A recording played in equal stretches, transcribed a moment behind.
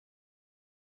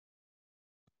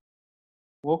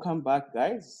Welcome back,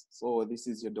 guys. So this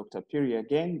is your Dr. Piri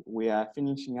again. We are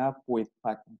finishing up with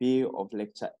part B of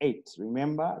lecture 8.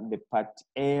 Remember the part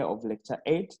A of lecture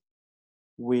 8.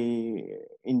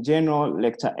 In general,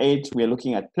 lecture 8, we're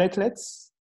looking at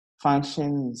platelets,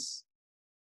 functions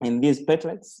in these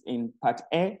platelets. In part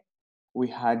A, we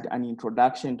had an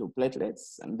introduction to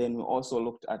platelets, and then we also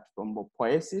looked at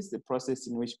thrombopoiesis, the process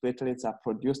in which platelets are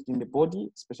produced in the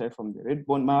body, especially from the red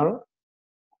bone marrow.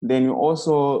 Then we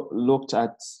also looked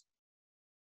at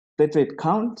platelet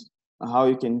count, how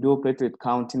you can do platelet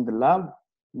count in the lab.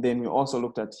 Then we also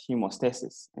looked at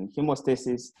hemostasis. And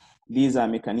hemostasis, these are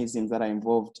mechanisms that are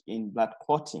involved in blood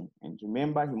clotting. And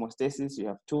remember, hemostasis, you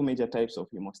have two major types of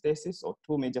hemostasis, or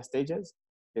two major stages.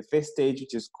 The first stage,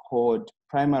 which is called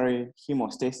primary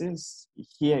hemostasis.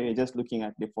 Here, you're just looking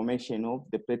at the formation of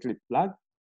the platelet plug.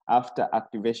 After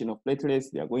activation of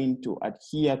platelets, they are going to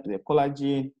adhere to the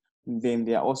collagen. Then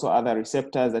there are also other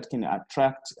receptors that can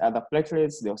attract other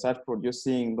platelets. They'll start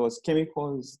producing those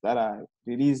chemicals that are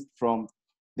released from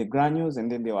the granules,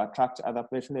 and then they'll attract other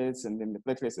platelets, and then the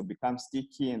platelets will become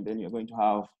sticky, and then you're going to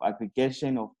have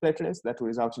aggregation of platelets that will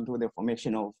result into the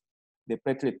formation of the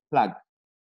platelet plug.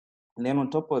 And then on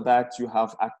top of that, you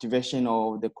have activation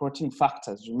of the clotting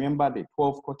factors. Remember the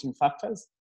 12 clotting factors?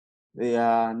 They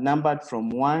are numbered from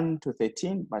 1 to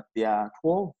 13, but they are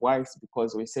 12. Why? It's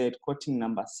because we said clotting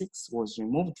number 6 was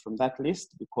removed from that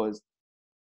list because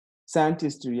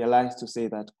scientists realized to say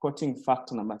that clotting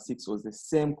factor number 6 was the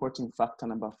same clotting factor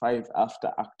number 5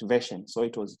 after activation. So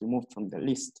it was removed from the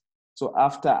list. So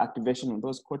after activation of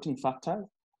those clotting factors,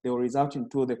 they will result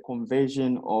into the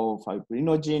conversion of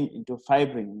fibrinogen into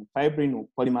fibrin. Fibrin will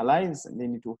polymerize, and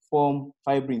then it will form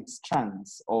fibrin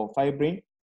strands or fibrin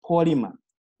polymer.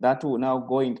 That will now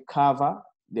go and cover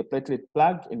the platelet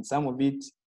plug, and some of it,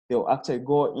 they will actually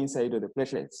go inside of the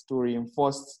platelets to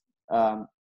reinforce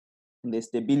the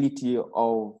stability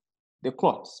of the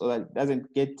clot so that it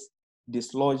doesn't get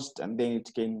dislodged, and then it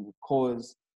can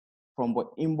cause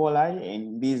thromboemboli,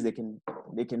 and these they can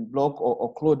block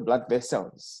or clot blood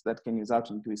vessels that can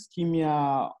result into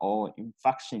ischemia or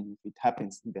infarction if it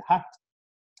happens in the heart.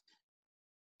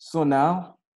 So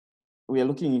now we are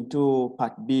looking into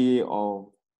part B of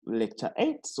lecture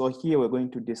 8. So here we're going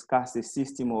to discuss the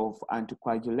system of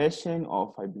anticoagulation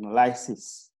or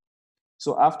fibrinolysis.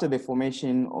 So after the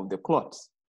formation of the clot,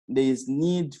 there is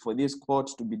need for this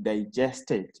clot to be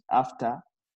digested after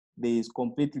there is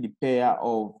complete repair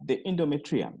of the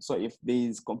endometrium. So if there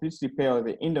is complete repair of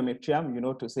the endometrium, you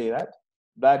know to say that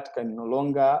blood can no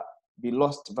longer be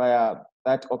lost via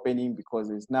that opening because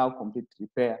there's now complete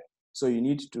repair. So you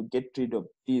need to get rid of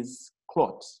these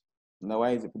clots.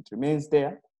 Otherwise, if it remains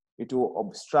there, it will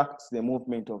obstruct the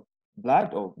movement of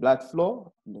blood or blood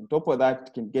flow. And on top of that,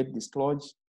 it can get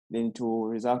dislodged, then to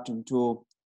result into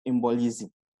embolism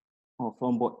or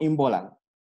thromboemboli.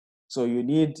 So you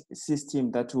need a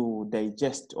system that will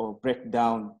digest or break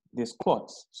down these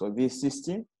clots. So this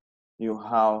system, you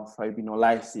have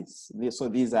fibrinolysis. So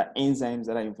these are enzymes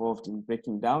that are involved in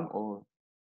breaking down or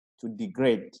to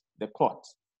degrade the clot.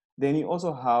 Then you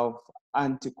also have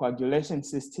anticoagulation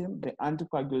system. The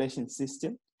anticoagulation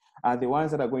system are the ones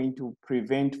that are going to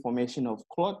prevent formation of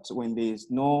clot when there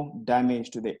is no damage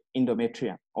to the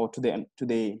endometrium or to the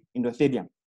endothelium.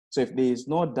 So if there is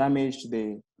no damage to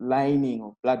the lining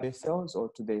of blood vessels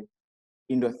or to the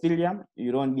endothelium,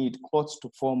 you don't need clots to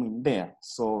form in there.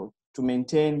 So to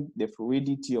maintain the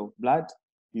fluidity of blood,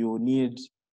 you need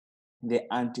the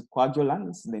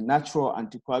anticoagulants, the natural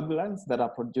anticoagulants that are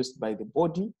produced by the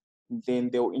body.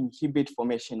 Then they will inhibit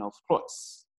formation of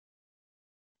clots.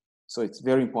 So it's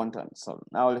very important. So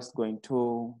now let's go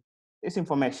into this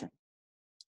information.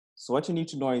 So what you need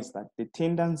to know is that the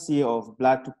tendency of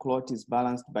blood to clot is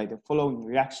balanced by the following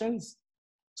reactions.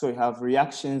 So you have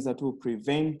reactions that will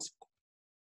prevent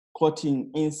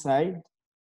clotting inside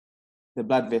the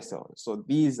blood vessel. So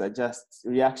these are just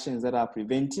reactions that are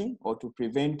preventing or to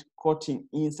prevent clotting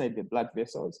inside the blood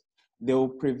vessels. They will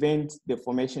prevent the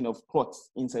formation of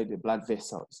clots inside the blood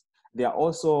vessels. There are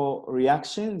also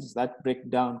reactions that break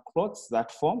down clots that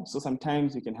form. So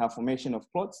sometimes you can have formation of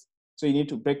clots. So you need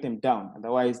to break them down.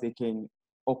 Otherwise, they can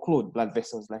occlude blood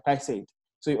vessels, like I said.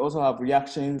 So you also have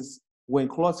reactions when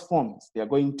clots forms, they are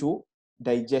going to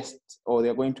digest or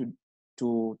they're going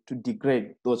to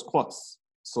degrade those clots.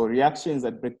 So reactions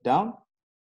that break down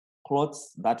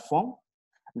clots that form.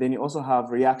 Then you also have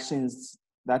reactions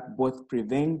that both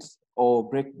prevent or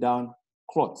break down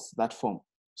clots that form.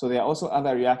 So there are also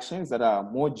other reactions that are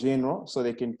more general, so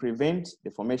they can prevent the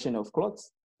formation of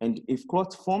clots. And if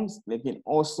clot forms, they can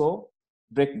also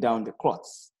break down the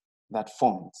clots that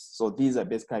forms. So these are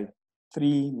basically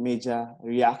three major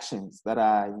reactions that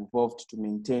are involved to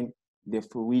maintain the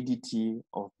fluidity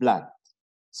of blood.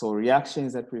 So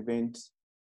reactions that prevent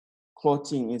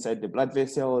clotting inside the blood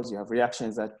vessels, you have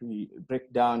reactions that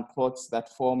break down clots that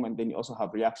form, and then you also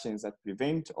have reactions that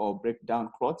prevent or break down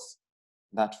clots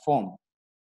that form.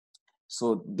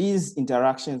 So these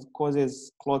interactions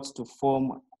causes clots to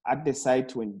form at the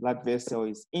site when blood vessel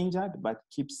is injured, but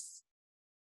keeps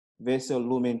vessel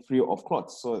lumen free of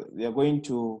clots. So they're going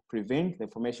to prevent the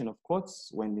formation of clots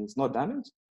when there's no damage.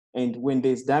 And when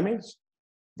there's damage,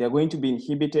 they're going to be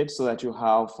inhibited so that you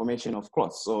have formation of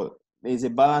clots. So there's a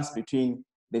balance between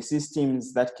the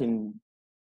systems that can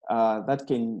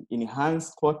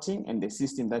enhance clotting and the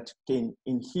system that can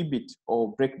inhibit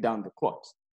or break down the clot.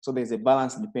 So there's a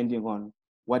balance depending on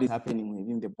what is happening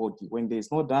within the body. When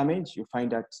there's no damage, you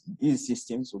find that these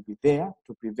systems will be there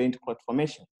to prevent clot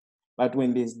formation. But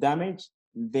when there's damage,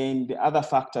 then the other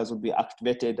factors will be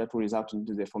activated that will result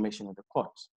into the formation of the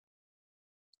clot.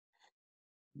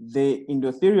 The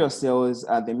endothelial cells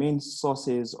are the main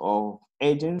sources of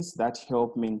agents that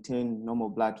help maintain normal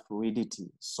blood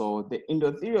fluidity. So the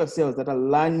endothelial cells that are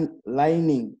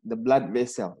lining the blood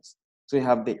vessels. So you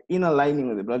have the inner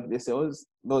lining of the blood vessels,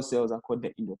 those cells are called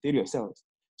the endothelial cells.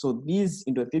 So these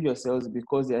endothelial cells,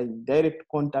 because they are in direct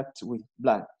contact with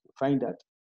blood, you find that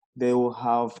they will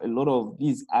have a lot of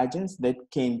these agents that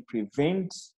can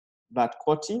prevent blood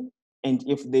clotting. And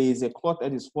if there is a clot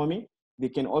that is forming, they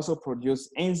can also produce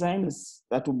enzymes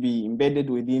that will be embedded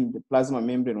within the plasma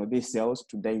membrane of these cells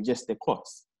to digest the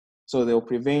clots. So they'll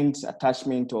prevent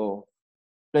attachment of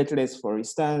platelets, for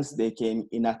instance. They can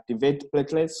inactivate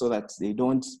platelets so that they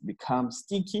don't become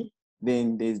sticky.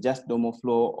 Then there's just normal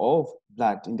flow of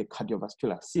blood in the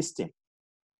cardiovascular system.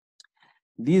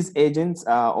 These agents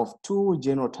are of two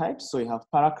general types. So you have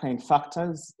paracrine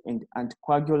factors and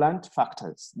anticoagulant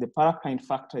factors. The paracrine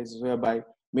factor is whereby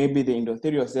maybe the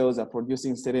endothelial cells are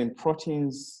producing certain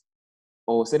proteins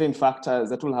or certain factors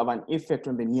that will have an effect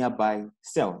on the nearby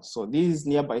cells. So these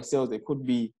nearby cells, they could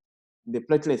be the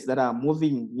platelets that are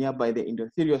moving nearby the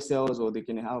endothelial cells, or they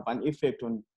can have an effect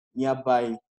on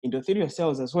nearby endothelial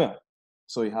cells as well.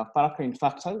 So you have paracrine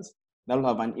factors that will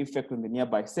have an effect on the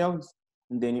nearby cells.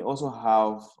 And then you also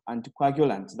have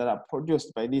anticoagulants that are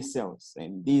produced by these cells,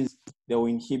 and these, they will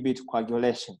inhibit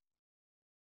coagulation.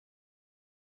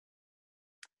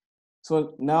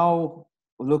 So now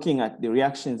looking at the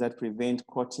reactions that prevent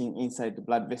clotting inside the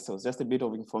blood vessels, just a bit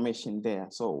of information there.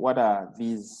 So what are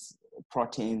these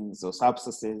proteins or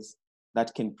substances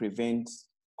that can prevent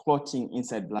clotting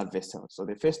inside blood vessels? So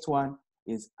the first one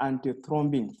is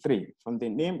antithrombin 3. From the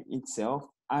name itself,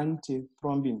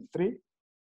 antithrombin 3,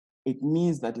 it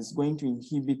means that it's going to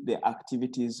inhibit the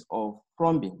activities of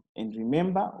thrombin. And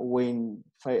remember, when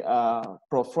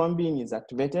prothrombin is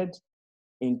activated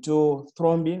into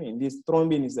thrombin, and this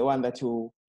thrombin is the one that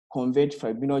will convert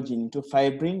fibrinogen into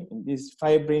fibrin, and this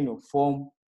fibrin will form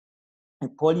a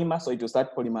polymer, so it will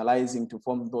start polymerizing to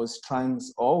form those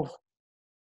strands of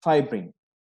fibrin.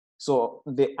 So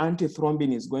the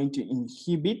antithrombin is going to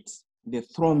inhibit the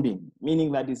thrombin,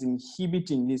 meaning that it's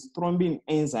inhibiting this thrombin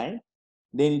enzyme.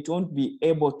 Then it won't be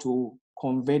able to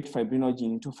convert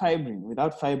fibrinogen into fibrin.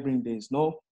 Without fibrin, there is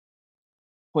no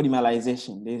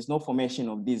polymerization. There is no formation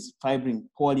of this fibrin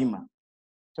polymer.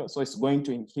 So it's going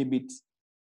to inhibit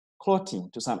clotting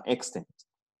to some extent.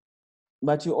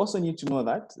 But you also need to know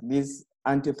that this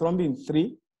antithrombin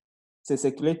 3, it's a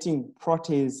circulating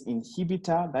protease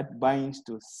inhibitor that binds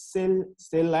to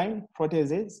cell-line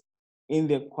proteases in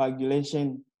the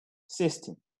coagulation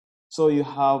system. So you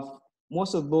have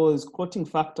most of those clotting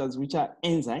factors, which are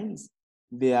enzymes,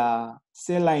 they are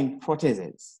cell-line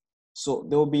proteases. So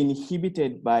they will be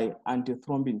inhibited by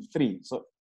antithrombin 3. So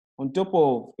on top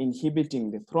of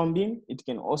inhibiting the thrombin, it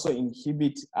can also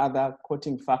inhibit other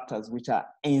clotting factors, which are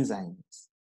enzymes.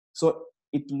 So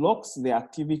it locks the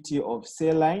activity of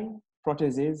cell-line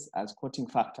proteases as clotting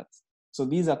factors. So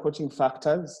these are clotting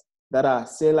factors that are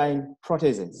cell-line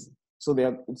proteases. So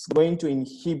it's going to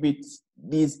inhibit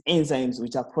these enzymes,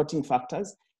 which are clotting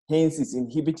factors. Hence, it's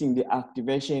inhibiting the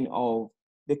activation of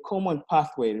the common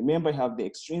pathway. Remember, you have the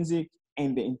extrinsic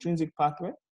and the intrinsic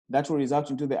pathway. That will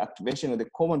result into the activation of the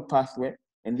common pathway.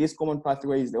 And this common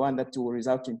pathway is the one that will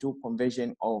result into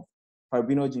conversion of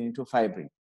fibrinogen into fibrin.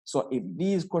 So if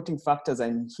these clotting factors are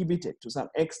inhibited to some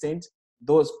extent,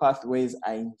 those pathways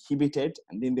are inhibited,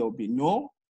 and then there will be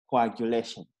no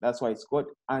coagulation. That's why it's called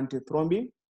antithrombin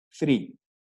 3.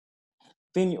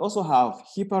 Then you also have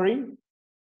heparin.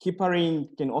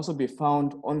 Heparin can also be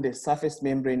found on the surface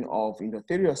membrane of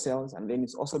endothelial cells, and then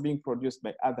it's also being produced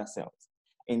by other cells.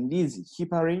 And this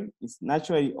heparin is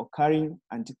naturally occurring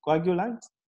anticoagulant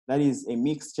that is a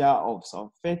mixture of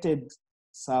sulfated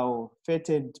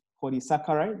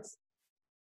polysaccharides.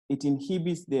 It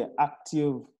inhibits the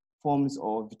active forms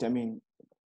of vitamin.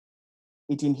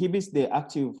 It inhibits the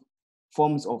active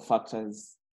forms of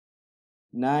factors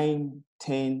 9,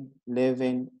 10,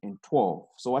 11, and 12.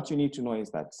 So what you need to know is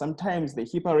that sometimes the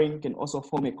heparin can also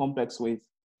form a complex with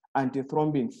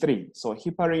antithrombin 3. So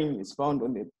heparin is found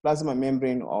on the plasma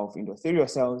membrane of endothelial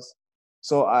cells.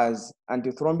 So as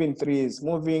antithrombin 3 is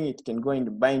moving, it can go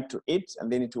and bind to it,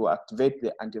 and then it will activate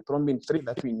the antithrombin 3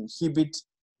 that will inhibit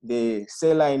the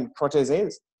saline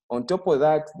proteases. On top of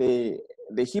that, the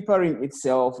heparin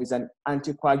itself is an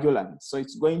anticoagulant. So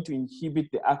it's going to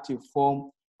inhibit the active form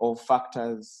of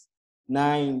factors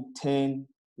 9, 10,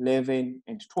 11,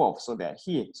 and 12. So they're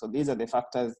here. So these are the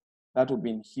factors that will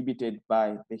be inhibited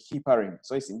by the heparin.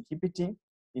 So it's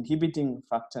inhibiting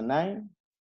factor 9,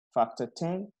 factor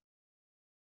 10,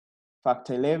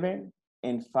 factor 11,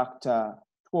 and factor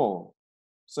 12.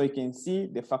 So you can see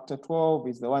the factor 12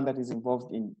 is the one that is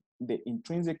involved in the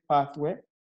intrinsic pathway.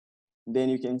 Then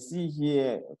you can see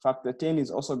here factor 10 is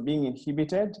also being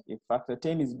inhibited. If factor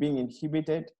 10 is being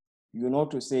inhibited, you know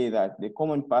to say that the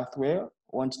common pathway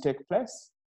won't take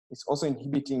place. It's also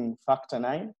inhibiting factor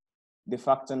 9. The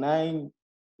factor 9,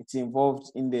 it's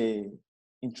involved in the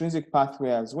intrinsic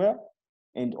pathway as well,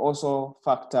 and also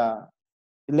factor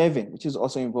 11, which is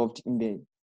also involved in the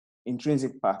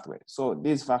intrinsic pathway. So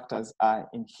these factors are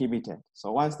inhibited.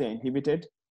 So once they're inhibited,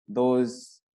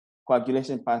 those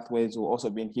coagulation pathways will also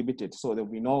be inhibited. So there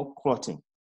will be no clotting.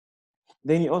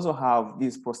 Then you also have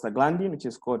this prostaglandin, which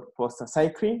is called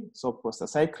prostacyclin. So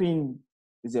prostacyclin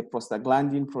is a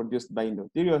prostaglandin produced by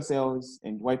endothelial cells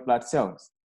and white blood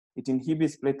cells. It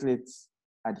inhibits platelets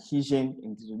adhesion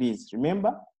and release.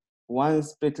 Remember,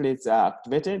 once platelets are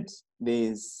activated,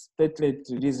 there's platelet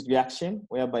release reaction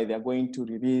whereby they're going to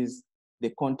release the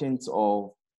contents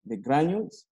of the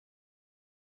granules.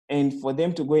 And for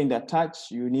them to go and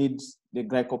attach, you need the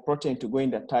glycoprotein to go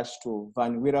and attach to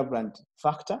van Willebrand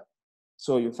factor.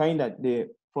 So you find that the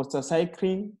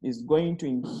prostacyclin is going to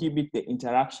inhibit the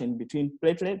interaction between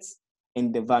platelets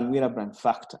and the van Willebrand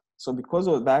factor. So because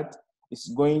of that, it's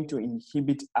going to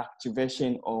inhibit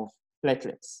activation of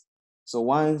platelets. So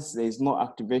once there is no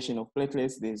activation of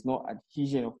platelets, there is no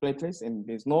adhesion of platelets, and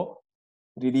there's no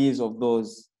release of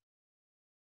those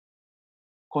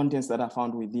contents that are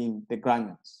found within the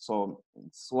granules. So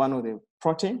it's one of the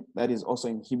protein that is also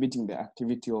inhibiting the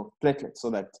activity of platelets so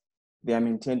that they are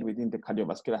maintained within the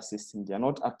cardiovascular system. They are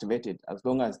not activated as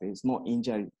long as there is no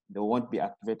injury. They won't be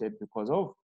activated because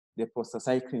of the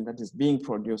prostacyclin that is being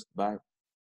produced by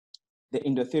the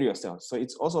endothelial cells. So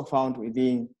it's also found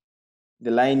within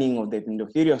the lining of the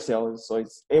endothelial cells, so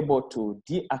it's able to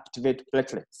deactivate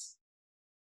platelets.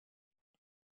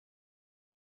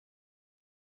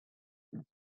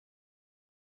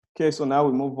 Okay, so now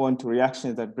we move on to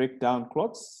reactions that break down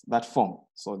clots that form.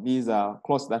 So these are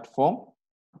clots that form.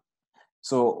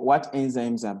 So what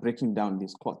enzymes are breaking down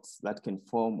these clots that can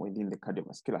form within the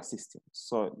cardiovascular system?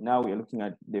 So now we are looking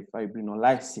at the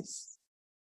fibrinolysis.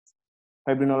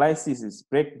 Fibrinolysis is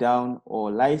breakdown or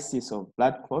lysis of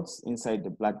blood clots inside the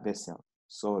blood vessel.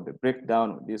 So the breakdown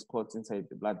of these clots inside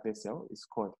the blood vessel is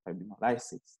called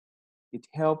fibrinolysis. It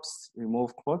helps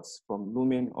remove clots from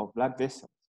lumen of blood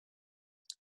vessels.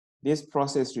 This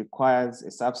process requires a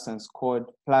substance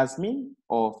called plasmin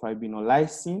or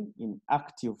fibrinolysin in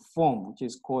active form, which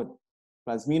is called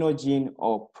plasminogen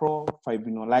or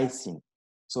profibrinolysin.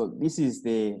 So this is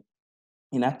the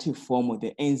inactive form of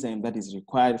the enzyme that is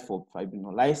required for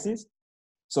fibrinolysis.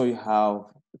 So you have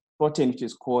protein which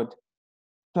is called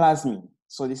plasmin.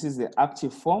 So this is the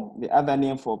active form. The other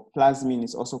name for plasmin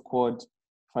is also called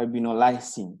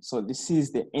fibrinolysin. So this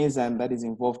is the enzyme that is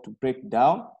involved to break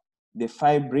down the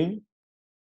fibrin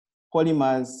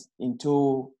polymers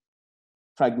into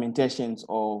fragmentations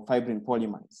or fibrin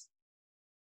polymers.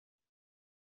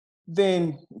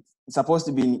 Then it's supposed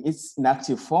to be in its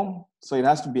inactive form, so it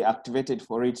has to be activated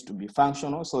for it to be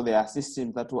functional. So there are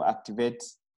systems that will activate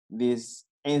this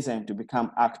enzyme to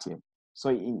become active. So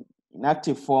in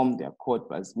active form, they are called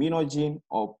plasminogen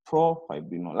or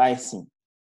profibrinolysin.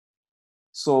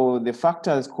 So the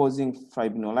factors causing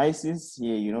fibrinolysis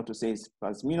here, you know to say is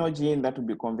plasminogen that will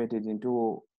be converted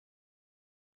into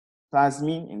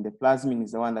plasmin, and the plasmin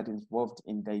is the one that is involved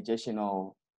in digestion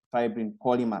of fibrin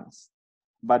polymers.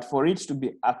 But for it to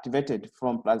be activated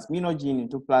from plasminogen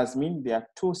into plasmin, there are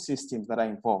two systems that are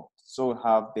involved. So we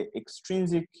have the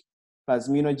extrinsic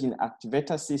plasminogen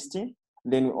activator system.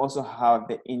 Then we also have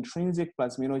the intrinsic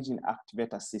plasminogen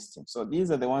activator system. So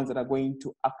these are the ones that are going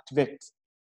to activate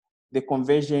the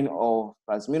conversion of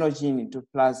plasminogen into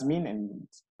plasmin, and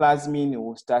plasmin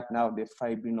will start now the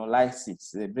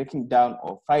fibrinolysis, the breaking down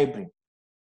of fibrin.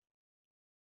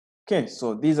 Okay,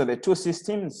 so these are the two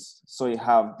systems. So you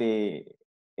have the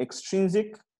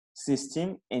extrinsic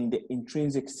system and the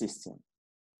intrinsic system.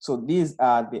 So these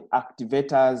are the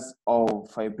activators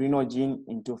of fibrinogen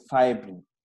into fibrin.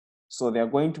 So they're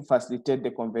going to facilitate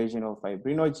the conversion of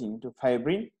fibrinogen into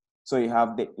fibrin. So you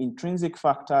have the intrinsic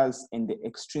factors and the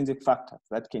extrinsic factors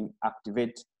that can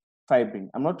activate fibrin.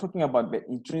 I'm not talking about the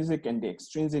intrinsic and the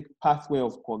extrinsic pathway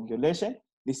of coagulation.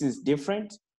 This is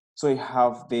different. So you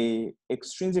have the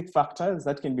extrinsic factors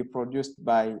that can be produced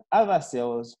by other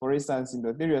cells. For instance,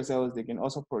 endothelial cells, they can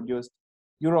also produce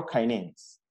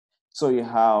urokinase. So you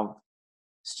have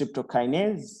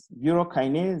streptokinase,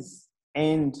 urokinase,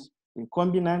 and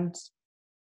recombinant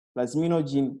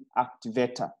plasminogen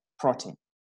activator protein.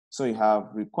 So you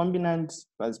have recombinant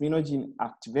plasminogen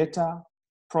activator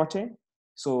protein.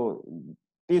 So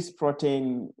this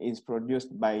protein is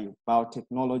produced by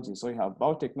biotechnology. So you have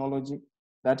biotechnology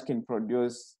that can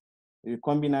produce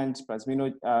recombinant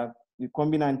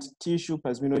tissue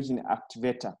plasminogen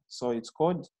activator. So it's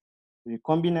called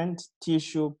recombinant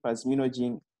tissue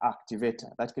plasminogen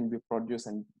activator that can be produced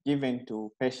and given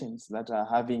to patients that are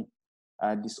having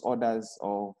disorders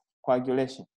of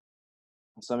coagulation.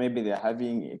 So maybe they're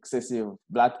having excessive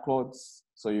blood clots.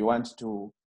 So you want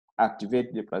to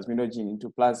activate the plasminogen into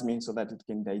plasmin so that it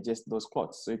can digest those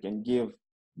clots. So you can give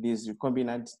this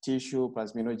recombinant tissue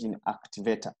plasminogen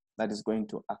activator that is going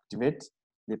to activate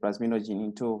the plasminogen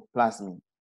into plasmin.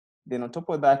 Then on top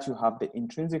of that, you have the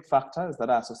intrinsic factors that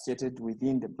are associated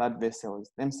within the blood vessels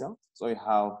themselves. So you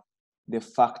have the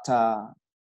factor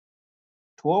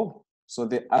 12. So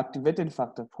the activated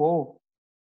factor 12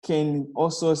 can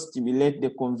also stimulate the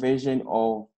conversion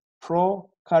of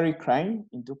pro-kallikrein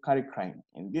into kallikrein.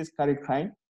 And this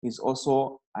kallikrein is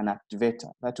also an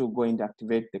activator that will go and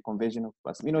activate the conversion of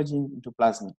plasminogen into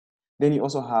plasmin. Then you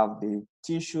also have the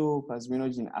tissue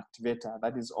plasminogen activator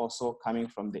that is also coming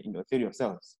from the endothelial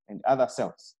cells and other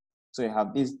cells. So you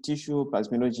have this tissue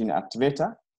plasminogen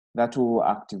activator that will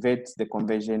activate the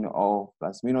conversion of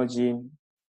plasminogen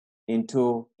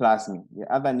into plasmin.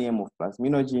 The other name of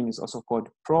plasminogen is also called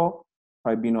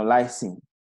pro-fibrinolysin.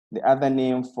 The other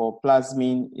name for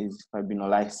plasmin is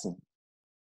fibrinolysin.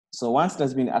 So once it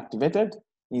has been activated,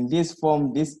 in this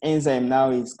form, this enzyme now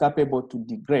is capable to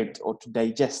degrade or to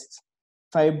digest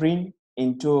fibrin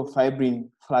into fibrin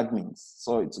fragments.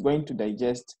 So it's going to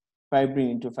digest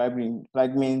fibrin into fibrin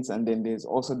fragments, and then there's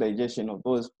also digestion of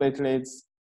those platelets,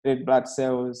 red blood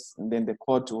cells, and then the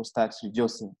clot will start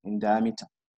reducing in diameter.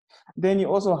 Then you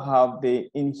also have the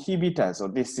inhibitors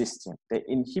of this system. The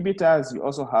inhibitors, you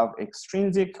also have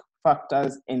extrinsic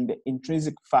factors and the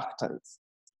intrinsic factors.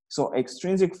 So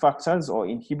extrinsic factors or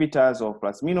inhibitors of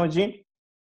plasminogen,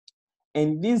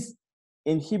 and these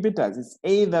inhibitors, it's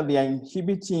either they are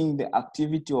inhibiting the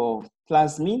activity of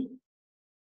plasmin.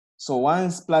 So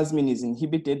once plasmin is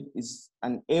inhibited, it's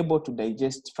unable to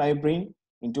digest fibrin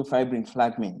into fibrin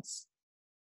fragments.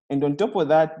 And on top of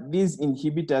that, these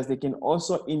inhibitors, they can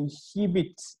also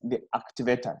inhibit the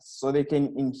activators. So they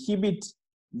can inhibit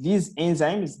these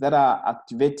enzymes that are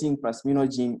activating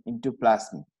plasminogen into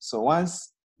plasmin. So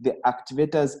once the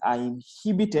activators are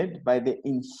inhibited by the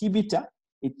inhibitor,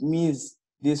 it means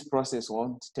this process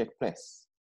won't take place.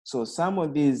 So some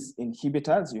of these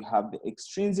inhibitors, you have the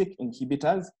extrinsic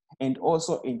inhibitors and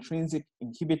also intrinsic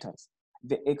inhibitors.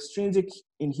 The extrinsic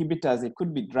inhibitors, they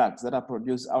could be drugs that are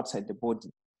produced outside the body.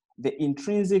 The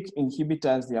intrinsic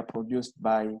inhibitors, they are produced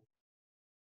by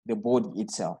the body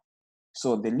itself.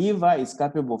 So the liver is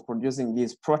capable of producing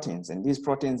these proteins, and these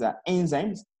proteins are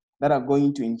enzymes that are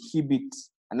going to inhibit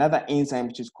another enzyme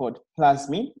which is called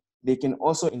plasmin. They can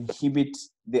also inhibit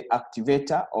the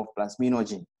activator of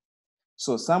plasminogen.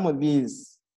 So some of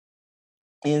these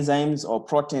enzymes or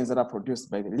proteins that are produced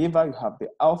by the liver, you have the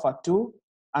alpha-2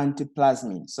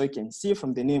 antiplasmin. So you can see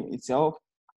from the name itself,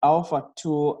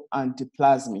 alpha-2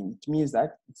 antiplasmin. It means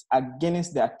that it's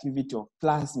against the activity of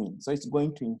plasmin. So it's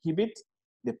going to inhibit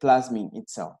the plasmin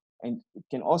itself. And it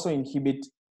can also inhibit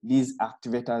these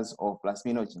activators of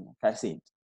plasminogen, like I said.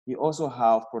 You also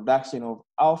have production of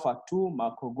alpha-2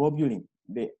 macroglobulin.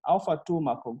 The alpha-2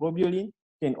 macroglobulin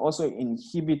can also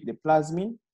inhibit the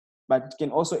plasmin, but it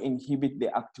can also inhibit the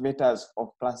activators of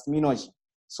plasminogen.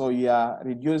 So you are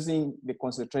reducing the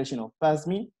concentration of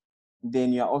plasmin,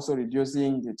 then you are also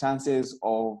reducing the chances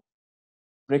of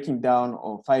breaking down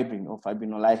of fibrin or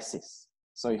fibrinolysis.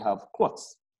 So you have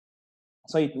clots.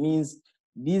 So it means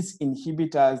these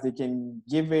inhibitors, they can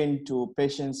be given to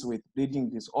patients with bleeding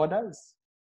disorders.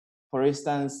 For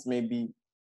instance, maybe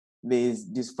there's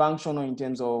dysfunctional in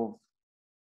terms of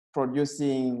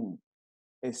producing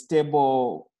a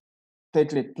stable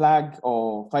platelet plug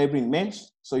or fibrin mesh.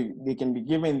 So they can be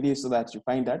given this so that you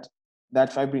find that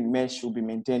that fibrin mesh will be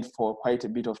maintained for quite a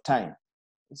bit of time.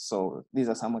 So these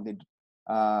are some of the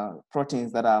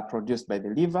proteins that are produced by the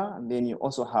liver. And then you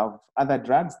also have other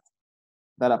drugs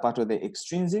that are part of the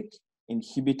extrinsic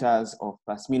inhibitors of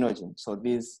plasminogen. So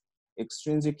these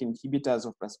extrinsic inhibitors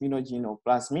of plasminogen or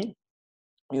plasmin,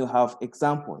 you have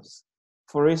examples.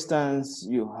 For instance,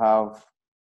 you have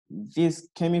this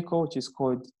chemical which is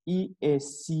called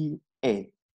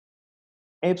EACA,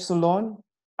 epsilon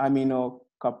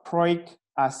aminocaproic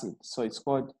acid. So it's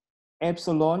called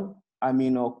epsilon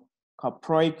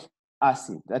aminocaproic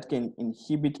acid that can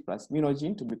inhibit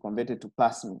plasminogen to be converted to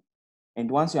plasmin. And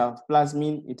once you have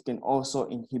plasmin, it can also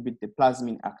inhibit the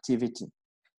plasmin activity.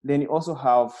 Then you also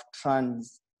have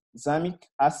tranexamic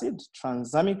acid.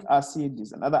 Tranexamic acid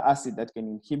is another acid that can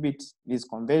inhibit this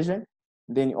conversion.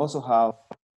 Then you also have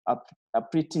a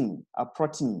protein.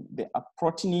 The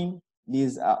aprotein,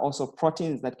 these are also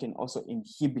proteins that can also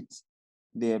inhibit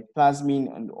the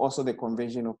plasmin and also the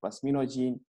conversion of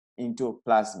plasminogen into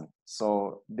plasmin.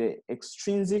 So the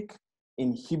extrinsic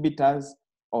inhibitors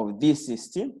of this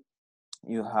system,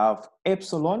 you have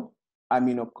epsilon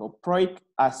aminocaproic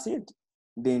acid,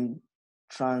 then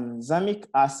tranexamic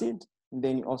acid,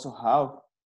 then you also have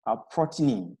a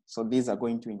protein. So these are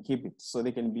going to inhibit. So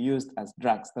they can be used as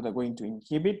drugs that are going to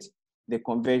inhibit the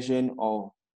conversion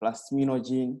of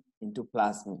plasminogen into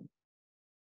plasmin.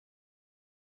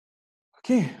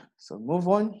 Okay, so move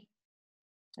on.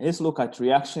 Let's look at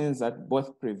reactions that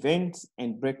both prevent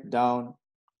and break down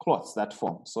clots that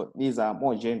form. So these are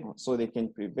more general. So they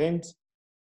can prevent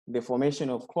the formation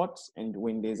of clots, and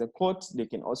when there's a clot, they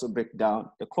can also break down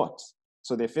the clots.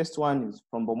 So the first one is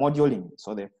thrombomodulin.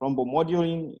 So the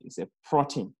thrombomodulin is a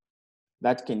protein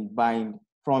that can bind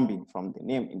thrombin from the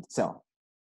name itself.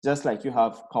 Just like you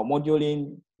have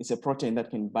calmodulin, it's a protein that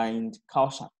can bind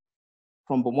calcium.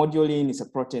 Thrombomodulin is a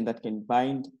protein that can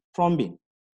bind thrombin.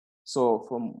 So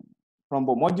from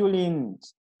thrombomodulin,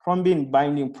 thrombin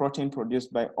binding protein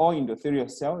produced by all endothelial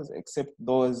cells except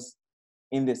those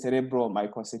in the cerebral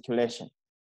microcirculation.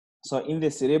 So in the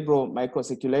cerebral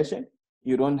microcirculation,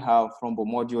 you don't have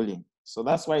thrombomodulin. So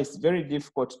that's why it's very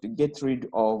difficult to get rid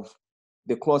of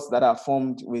the clots that are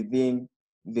formed within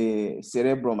the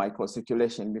cerebral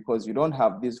microcirculation because you don't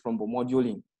have this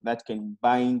thrombomodulin that can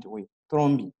bind with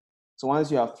thrombin. So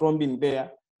once you have thrombin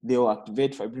there, they will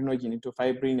activate fibrinogen into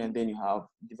fibrin, and then you have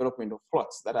development of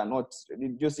clots that are not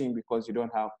reducing because you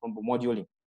don't have thrombomodulin.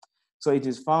 So it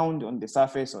is found on the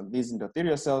surface of these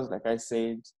endothelial cells, like I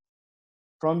said.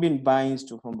 Thrombin binds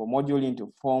to thrombomodulin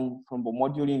to form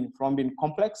thrombomodulin-thrombin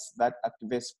complex that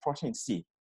activates protein C.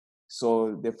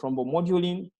 So the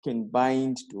thrombomodulin can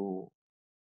bind to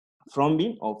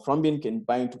thrombin, or thrombin can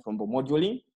bind to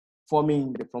thrombomodulin,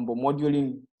 forming the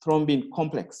thrombomodulin-thrombin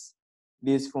complex.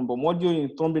 This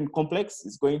thrombomodulin-thrombin complex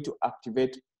is going to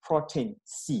activate protein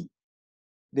C.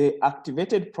 The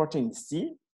activated protein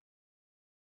C,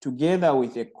 together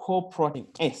with a co-protein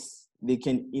S, they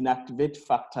can inactivate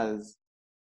factors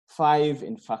 5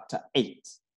 and factor 8.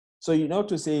 So you know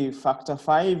to say factor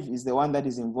 5 is the one that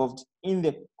is involved in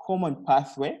the common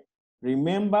pathway.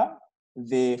 Remember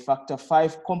the factor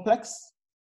 5 complex?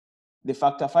 The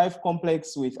factor 5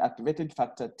 complex with activated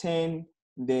factor 10,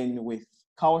 then with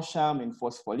calcium and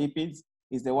phospholipids,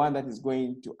 is the one that is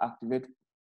going to activate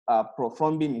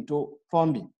prothrombin into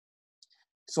thrombin.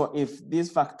 So if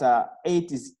this factor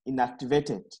 8 is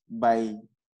inactivated by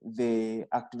the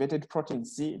activated protein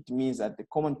C, it means that the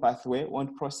common pathway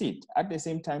won't proceed. At the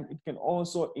same time, it can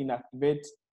also inactivate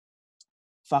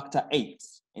factor 8.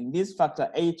 And this factor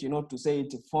 8, you know to say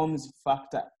it forms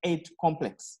factor 8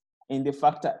 complex. And the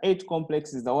factor 8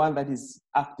 complex is the one that is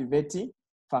activating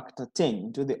factor 10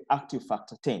 into the active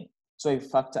factor 10. So if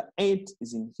factor 8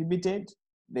 is inhibited,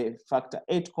 the factor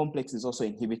 8 complex is also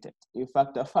inhibited. If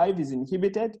factor 5 is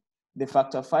inhibited, the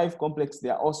factor 5 complex, they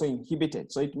are also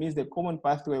inhibited. So it means the common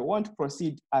pathway won't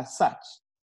proceed as such.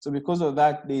 So because of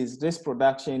that, there is less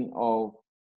production of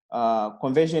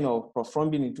conversion of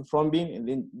prothrombin into thrombin, and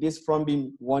then this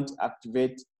thrombin won't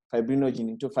activate fibrinogen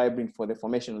into fibrin for the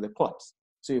formation of the clots.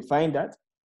 So you find that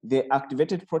the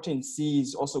activated protein C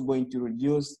is also going to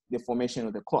reduce the formation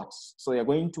of the clots. So you're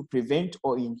going to prevent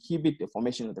or inhibit the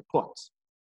formation of the clots.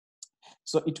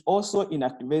 So it also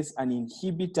inactivates an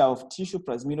inhibitor of tissue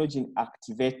plasminogen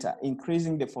activator,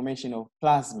 increasing the formation of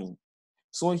plasmin.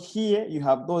 So here you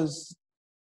have those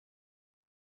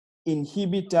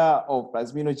inhibitor of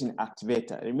plasminogen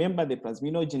activator. Remember the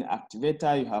plasminogen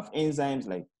activator, you have enzymes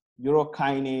like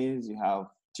urokinase, you have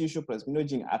tissue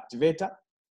plasminogen activator.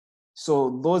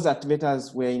 So those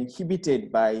activators were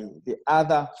inhibited by the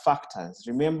other factors.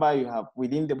 Remember, you have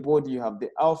within the body, you have the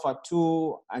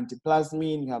alpha-2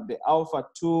 antiplasmin, you have the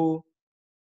alpha-2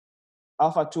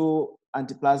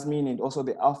 antiplasmin, and also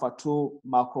the alpha-2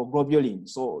 macroglobulin.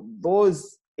 So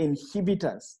those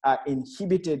inhibitors are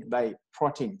inhibited by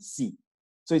protein C.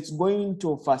 So it's going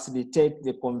to facilitate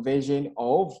the conversion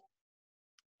of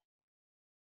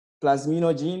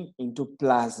plasminogen into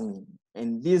plasmin.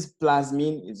 And this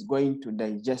plasmin is going to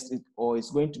digest it, or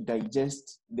it's going to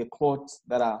digest the clots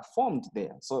that are formed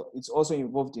there. So it's also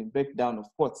involved in breakdown of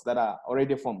clots that are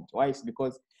already formed. Why? It's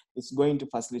because it's going to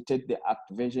facilitate the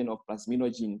activation of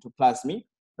plasminogen into plasmin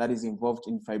that is involved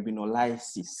in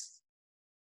fibrinolysis.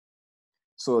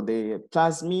 So the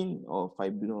plasmin or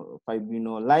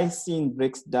fibrinolysin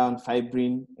breaks down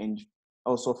fibrin and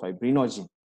also fibrinogen.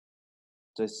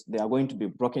 So they are going to be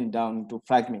broken down into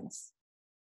fragments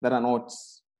that are not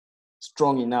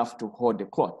strong enough to hold the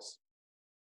clots.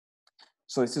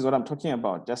 So this is what I'm talking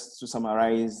about, just to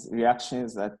summarize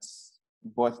reactions that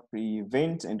both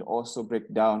prevent and also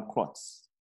break down clots.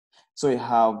 So you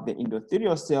have the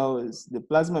endothelial cells, the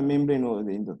plasma membrane of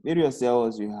the endothelial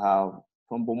cells, you have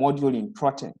thrombomodulin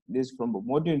protein. This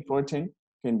thrombomodulin protein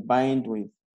can bind with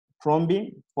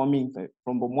thrombin, forming the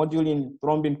thrombomodulin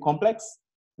thrombin complex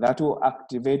that will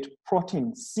activate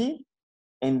protein C,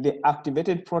 and the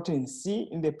activated protein C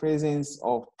in the presence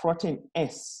of protein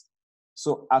S.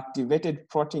 So activated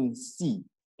protein C,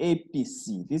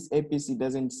 APC. This APC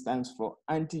doesn't stand for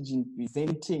antigen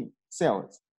presenting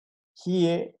cells.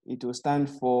 Here it will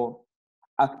stand for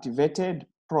activated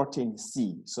protein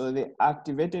C. So the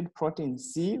activated protein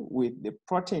C with the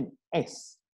protein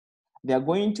S, they are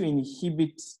going to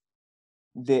inhibit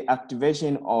the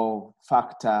activation of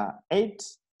factor 8.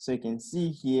 So you can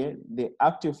see here, the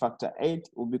active factor 8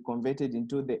 will be converted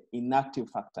into the inactive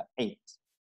factor 8.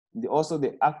 Also,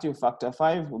 the active factor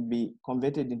 5 will be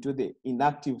converted into the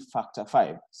inactive factor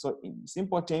 5. So in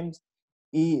simple terms,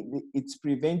 it's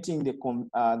preventing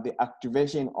the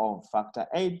activation of factor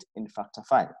 8 and factor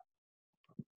 5.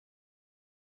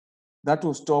 That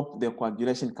will stop the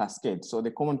coagulation cascade. So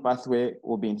the common pathway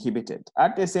will be inhibited.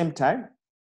 At the same time,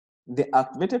 the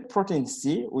activated protein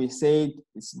C, we said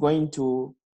it's going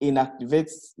to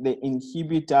inactivate the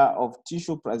inhibitor of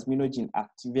tissue plasminogen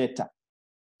activator.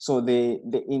 So the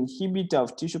inhibitor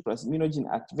of tissue plasminogen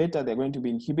activator, they're going to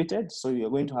be inhibited. So you're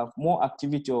going to have more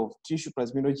activity of tissue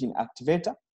plasminogen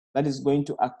activator that is going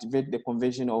to activate the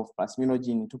conversion of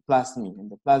plasminogen into plasmin.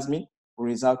 And the plasmin will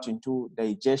result into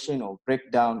digestion or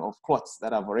breakdown of clots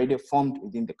that have already formed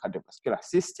within the cardiovascular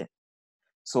system.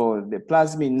 So the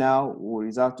plasmin now will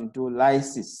result into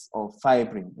lysis of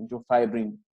fibrin, into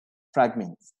fibrin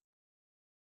fragments.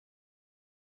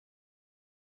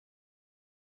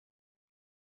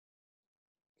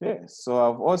 Okay, so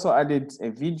I've also added a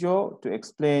video to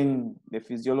explain the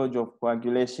physiology of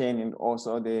coagulation and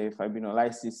also the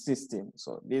fibrinolysis system.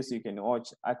 So this you can watch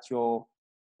at your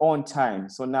own time.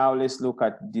 So now let's look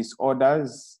at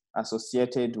disorders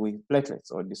associated with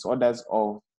platelets or disorders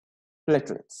of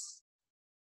platelets.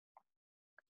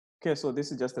 Okay, so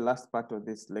this is just the last part of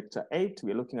this lecture 8.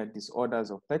 We're looking at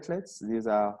disorders of platelets. These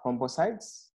are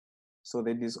thrombocytes. So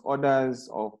the disorders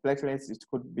of platelets, it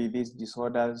could be these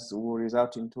disorders will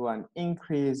result into an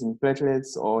increase in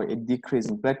platelets or a decrease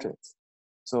in platelets.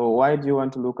 So why do you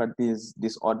want to look at these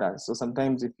disorders? So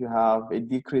sometimes if you have a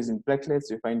decrease in platelets,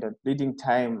 you find that bleeding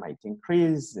time might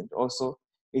increase. And also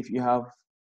if you have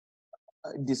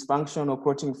dysfunctional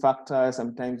clotting factors,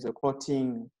 sometimes the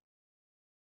clotting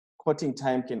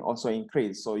time can also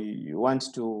increase. So you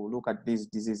want to look at these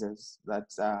diseases that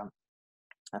are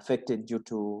affected due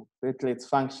to platelets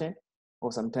function,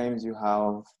 or sometimes you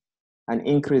have an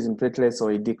increase in platelets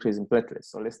or a decrease in platelets.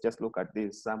 So let's just look at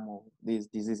some of these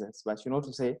diseases. But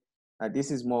to say that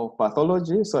this is more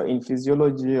pathology. So in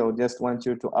physiology, I just want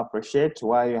you to appreciate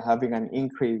why you're having an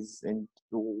increase and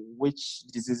which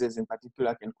diseases in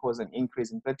particular can cause an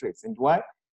increase in platelets and why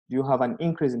do you have an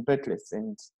increase in platelets,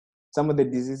 and some of the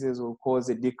diseases will cause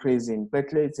a decrease in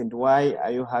platelets and why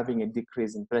are you having a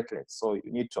decrease in platelets. So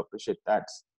you need to appreciate that.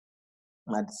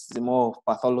 It's more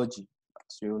pathology,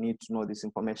 so you need to know this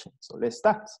information. So let's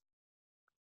start.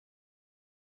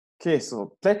 Okay,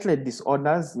 so platelet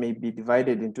disorders may be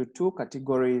divided into two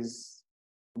categories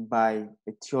by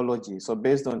etiology. So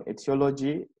based on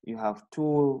etiology, you have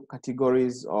two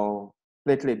categories of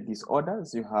platelet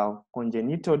disorders. You have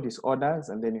congenital disorders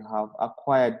and then you have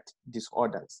acquired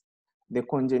disorders. The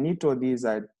congenital, these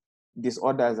are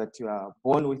disorders that you are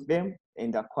born with them,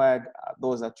 and acquired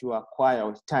those that you acquire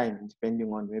with time,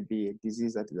 depending on maybe a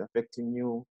disease that is affecting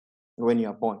you when you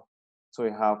are born. So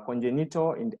you have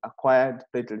congenital and acquired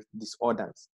platelet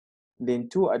disorders. Then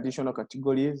two additional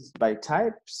categories by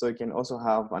type. So you can also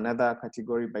have another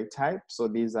category by type. So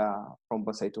these are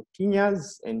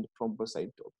thrombocytopenias and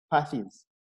thrombocytopathies.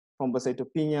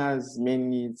 Thrombocytopenias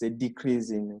mainly is a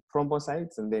decrease in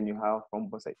thrombocytes, and then you have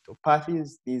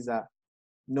thrombocytopathies. These are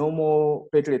normal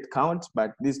platelet count,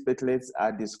 but these platelets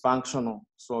are dysfunctional.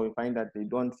 So you find that they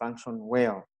don't function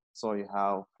well. So you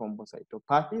have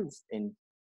thrombocytopathies and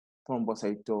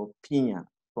thrombocytopenia.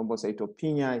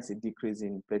 Thrombocytopenia is a decrease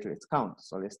in platelets count.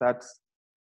 So let's start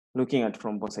looking at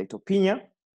thrombocytopenia.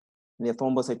 The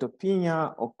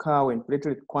thrombocytopenia occur when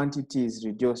platelet quantity is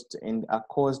reduced and are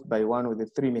caused by one of the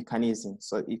three mechanisms.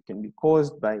 So it can be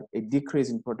caused by a decrease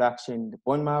in production in the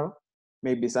bone marrow.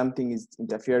 Maybe something is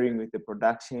interfering with the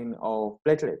production of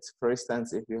platelets. For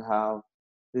instance, if you have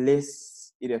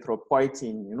less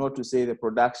erythropoietin, you know, to say the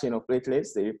production of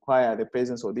platelets, they require the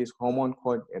presence of this hormone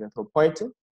called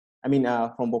erythropoietin. I mean,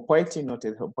 thrombopoietin, not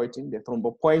erythropoietin, the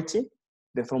thrombopoietin.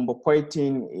 The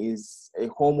thrombopoietin is a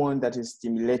hormone that is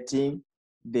stimulating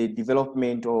the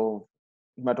development of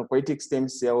hematopoietic stem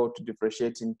cell to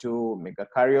differentiate into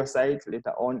megakaryocytes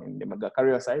later on in the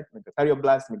megakaryocyte,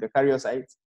 megakaryoblast,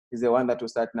 megakaryocytes is the one that will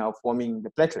start now forming the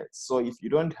platelets. So if you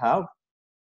don't have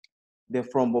the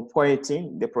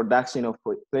thrombopoietin, the production of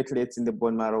platelets in the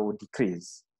bone marrow will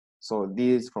decrease. So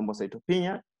this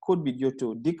thrombocytopenia could be due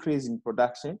to decrease in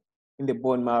production in the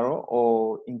bone marrow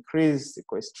or increased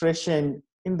sequestration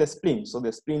in the spleen. So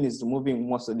the spleen is removing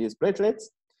most of these platelets.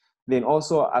 Then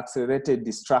also accelerated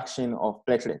destruction of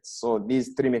platelets. So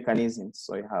these three mechanisms.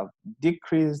 So you have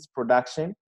decreased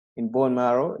production in bone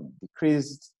marrow,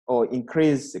 decreased or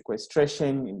increased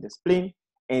sequestration in the spleen,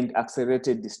 and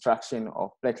accelerated destruction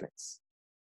of platelets.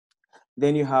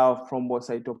 Then you have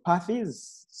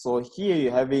thrombocytopathies. So here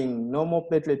you're having normal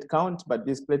platelet count, but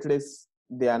these platelets,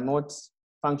 they are not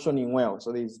functioning well.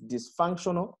 So there's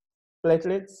dysfunctional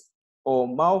platelets or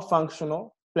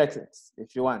malfunctional platelets,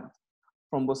 if you want.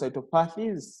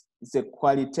 Thrombocytopathies is a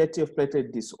qualitative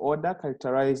platelet disorder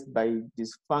characterized by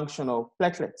dysfunctional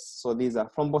platelets. So these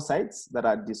are thrombocytes that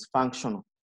are dysfunctional.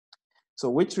 So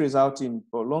which result in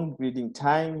prolonged bleeding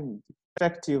time,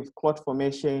 effective clot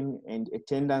formation, and a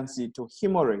tendency to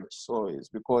hemorrhage. So it's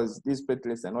because these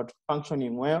platelets are not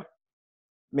functioning well.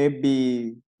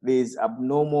 Maybe there's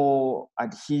abnormal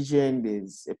adhesion,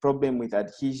 there's a problem with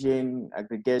adhesion,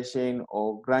 aggregation,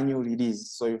 or granule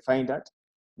release. So you find that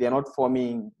they are not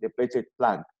forming the platelet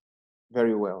plug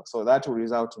very well. So that will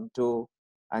result into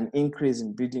an increase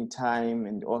in bleeding time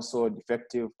and also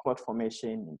defective clot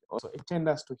formation, and also a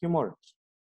tendency to hemorrhage.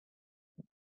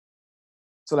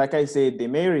 So like I said, they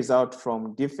may result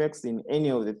from defects in any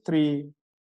of the three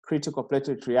critical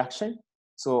platelet reaction.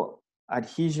 So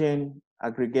adhesion,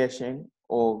 aggregation,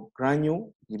 or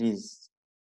granule release.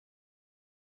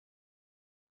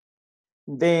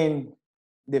 Then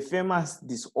the famous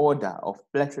disorder of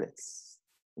platelets,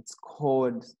 it's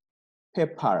called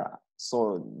pepara.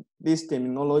 So this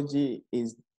terminology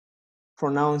is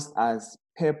pronounced as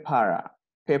pepara,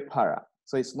 pepara.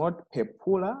 So it's not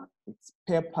pepula, it's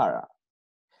pepara.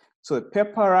 So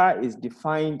pepara is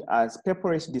defined as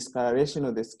pepperish discoloration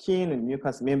of the skin and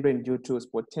mucous membrane due to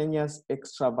spontaneous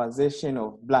extravasation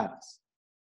of blood.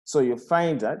 So you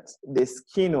find that the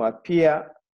skin will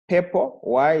appear purple.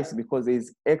 Why? It's because there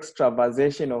is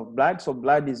extravasation of blood. So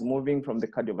blood is moving from the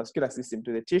cardiovascular system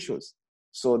to the tissues.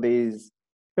 So there is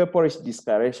pepperish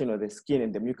discoloration of the skin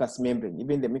and the mucous membrane.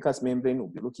 Even the mucous membrane will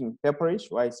be looking pepperish.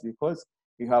 Why? It's because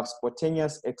you have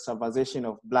spontaneous extravasation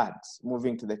of blood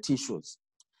moving to the tissues.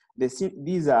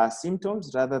 These are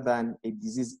symptoms rather than a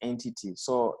disease entity.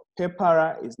 So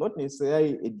pepara is not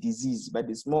necessarily a disease, but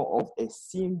it's more of a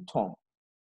symptom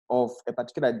of a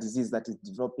particular disease that is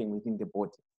developing within the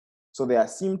body. So they are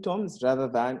symptoms rather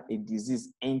than a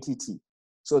disease entity.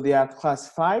 So they are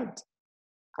classified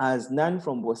as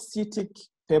non-thrombocytic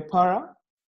pepara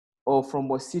or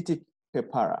thrombocytic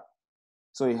pepara.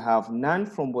 So you have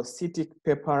non-thrombocytic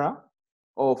pepara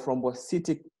or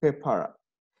thrombocytic pepara.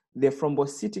 The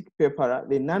thrombocytic pepara,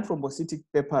 the non-thrombocytic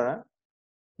pepara,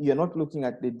 you're not looking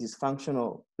at the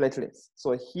dysfunctional platelets.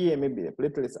 So here, maybe the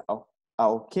platelets are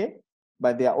okay,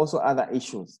 but there are also other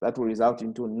issues that will result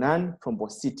into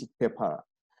non-thrombocytic pepara.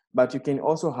 But you can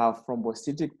also have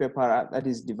thrombocytic pepara that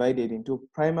is divided into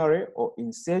primary or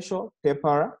essential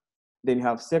pepara. Then you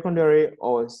have secondary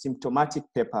or symptomatic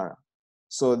pepara.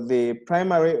 So the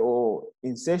primary or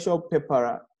essential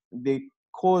pepara, the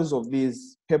cause of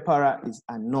this pepara is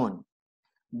unknown,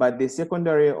 but the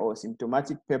secondary or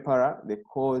symptomatic pepara, the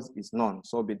cause is known.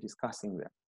 So we'll be discussing them.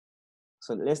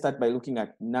 So let's start by looking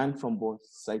at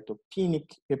non-thrombocytopenic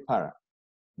purpura.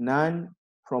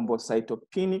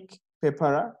 Non-thrombocytopenic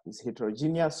purpura is a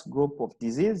heterogeneous group of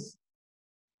disease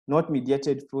not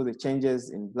mediated through the changes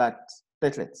in blood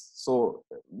platelets. So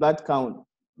blood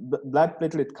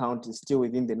platelet count is still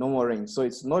within the normal range. So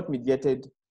it's not mediated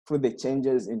through the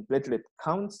changes in platelet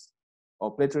counts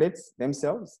or platelets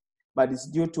themselves, but it's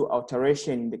due to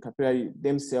alteration in the capillary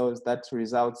themselves that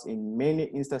results in many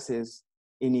instances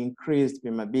in increased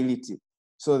permeability.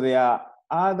 So there are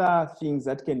other things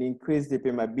that can increase the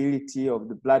permeability of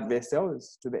the blood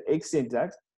vessels to the extent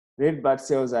that red blood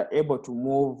cells are able to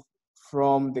move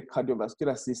from the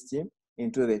cardiovascular system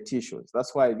into the tissues.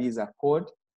 That's why these are called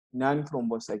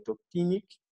non-thrombocytopenic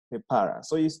purpura.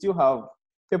 So you still have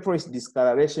purpurish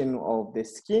discoloration of the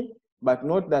skin, but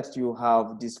not that you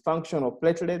have dysfunction of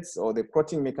platelets or the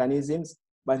clotting mechanisms,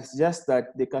 but it's just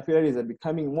that the capillaries are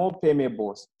becoming more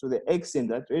permeable to the extent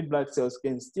that red blood cells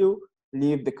can still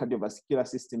leave the cardiovascular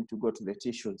system to go to the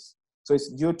tissues. So it's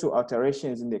due to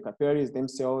alterations in the capillaries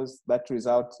themselves that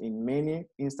result in many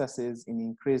instances in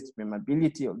increased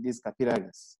permeability of these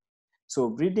capillaries. So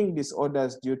breathing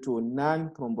disorders due to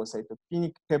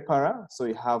non-thrombocytopenic purpura, so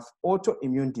you have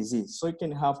autoimmune disease. So you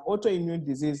can have autoimmune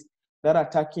disease that are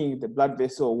attacking the blood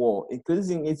vessel wall,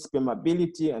 increasing its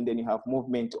permeability, and then you have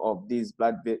movement of these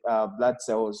blood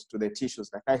cells to the tissues,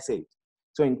 like I said.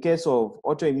 So in case of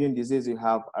autoimmune disease, you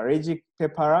have allergic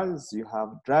purpuras, you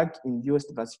have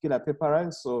drug-induced vascular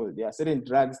purpuras. So there are certain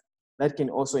drugs that can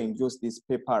also induce this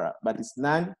purpura, but it's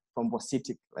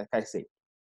non-thrombocytic, like I said.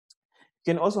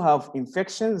 You can also have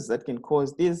infections that can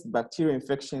cause this bacterial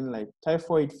infection like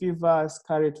typhoid fever,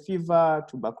 scarlet fever,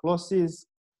 tuberculosis,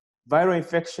 viral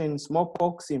infection,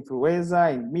 smallpox, influenza,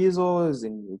 and measles,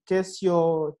 and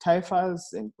Newcastle,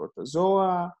 typhus, and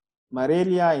protozoa,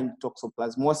 malaria, and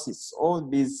toxoplasmosis. All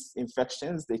these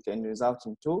infections, they can result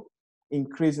into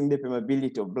increasing the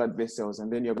permeability of blood vessels,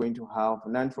 and then you're going to have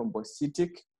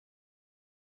non-thrombocytic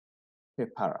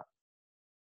purpura.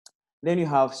 Then you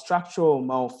have structural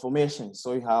malformation.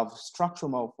 So you have structural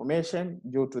malformation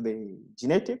due to the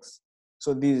genetics.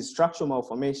 So these structural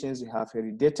malformations, you have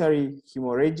hereditary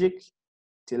hemorrhagic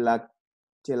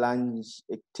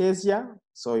telangiectasia.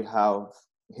 So you have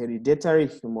hereditary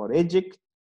hemorrhagic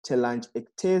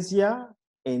telangiectasia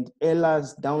and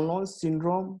Ehlers-Danlos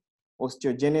syndrome,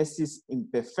 osteogenesis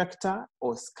imperfecta,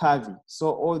 or scurvy.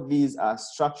 So all these are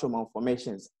structural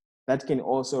malformations that can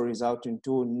also result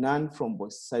into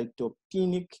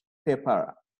non-thrombocytopenic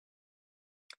purpura.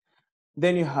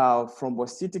 Then you have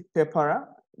thrombocytic purpura.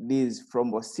 These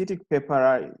thrombocytic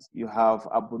purpura, you have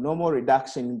abnormal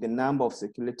reduction in the number of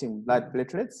circulating blood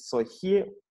platelets. So here,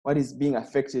 what is being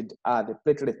affected are the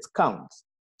platelets counts.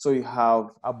 So you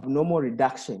have abnormal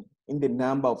reduction in the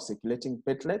number of circulating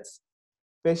platelets.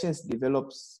 Patients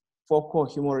develop focal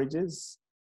hemorrhages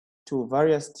to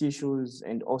various tissues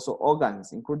and also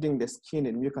organs, including the skin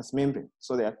and mucous membrane.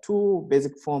 So there are two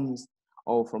basic forms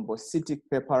of thrombocytic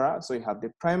purpura. So you have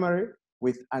the primary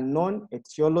with unknown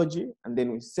etiology, and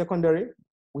then with secondary,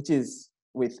 which is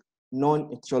with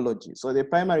known etiology. So the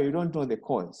primary, you don't know the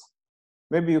cause.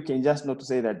 Maybe you can just know to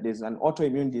say that there's an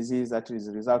autoimmune disease that is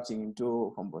resulting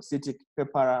into thrombocytic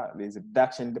purpura. There's a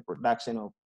reduction in the production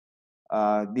of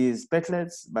these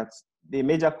platelets, but the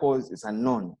major cause is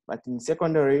unknown. But in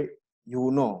secondary, you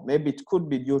will know. Maybe it could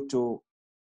be due to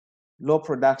low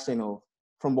production of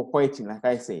thrombopoietin, like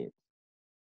I said.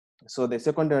 So the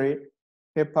secondary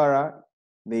purpura,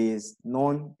 there is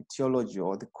known etiology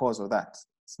or the cause of that.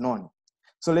 It's known.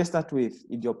 So let's start with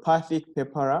idiopathic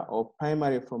purpura or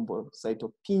primary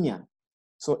thrombocytopenia.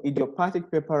 So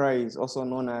idiopathic purpura is also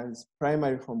known as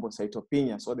primary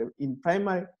thrombocytopenia. So in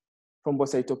primary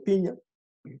thrombocytopenia,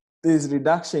 there is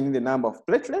reduction in the number of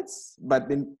platelets, but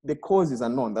the cause is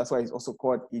unknown. That's why it's also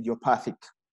called idiopathic.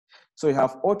 So you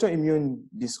have autoimmune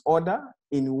disorder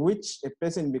in which a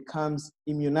person becomes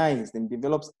immunized and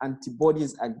develops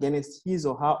antibodies against his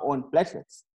or her own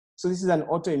platelets. So this is an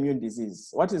autoimmune disease.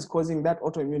 What is causing that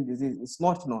autoimmune disease is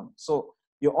not known. So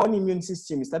your own immune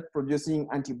system starts producing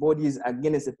antibodies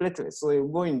against the platelets. So you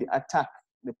go in the attack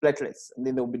the platelets, and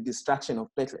then there will be destruction of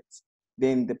platelets.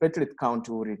 Then the platelet count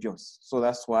will reduce. So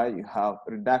that's why you have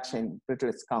reduction in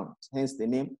platelets count, hence the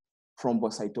name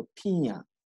thrombocytopenia.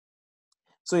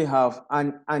 So you have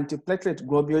an antiplatelet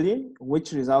globulin,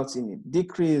 which results in a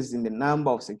decrease in the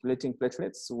number of circulating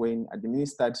platelets when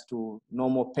administered to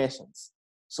normal patients.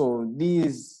 So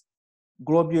these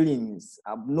globulins,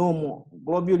 abnormal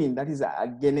globulin that is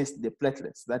against the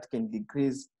platelets, that can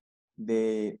decrease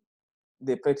the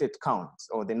platelet count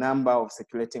or the number of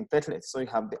circulating platelets. So you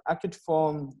have the acute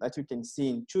form that you can see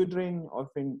in children,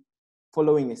 often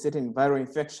following a certain viral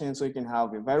infection. So you can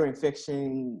have a viral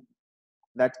infection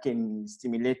that can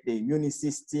stimulate the immune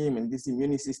system, and this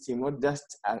immune system not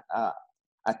just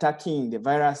attacking the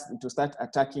virus, to start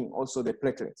attacking also the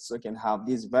platelets. So you can have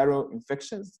these viral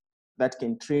infections that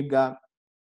can trigger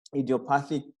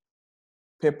idiopathic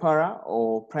purpura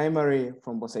or primary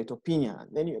thrombocytopenia.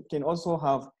 Then you can also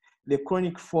have the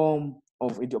chronic form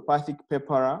of idiopathic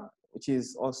purpura, which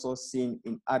is also seen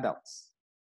in adults.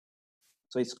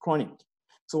 So it's chronic.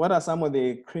 So what are some of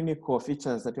the clinical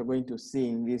features that you're going to see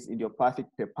in this idiopathic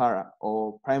purpura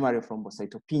or primary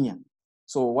thrombocytopenia?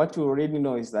 So what you already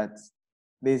know is that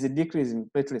there's a decrease in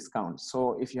platelets count.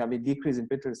 So if you have a decrease in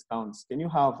platelets counts, can you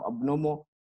have abnormal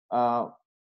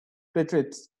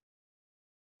platelet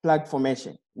plug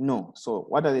formation? No. So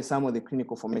what are some of the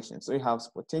clinical formations? So you have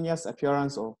spontaneous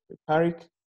appearance of purpuric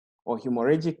or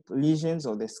hemorrhagic lesions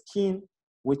of the skin,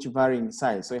 which vary in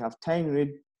size. So you have tiny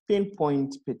red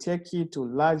pinpoint petechiae to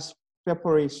large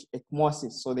purplish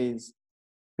ecchymosis. So there's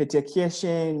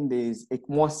petechiation, there's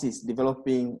ecchymosis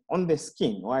developing on the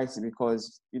skin. Why? It's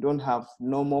because you don't have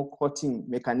normal coating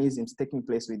mechanisms taking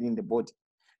place within the body.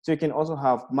 So you can also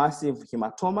have massive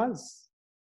hematomas.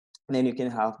 And then you can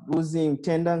have bruising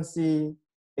tendency,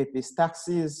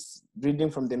 epistaxis, bleeding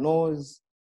from the nose,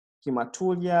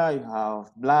 hematuria, you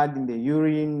have blood in the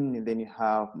urine, and then you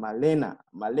have melena.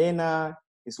 Melena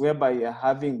is whereby you're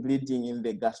having bleeding in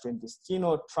the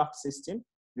gastrointestinal tract system,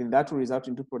 then that will result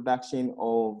into production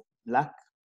of black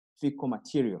fecal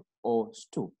material or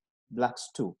stew, black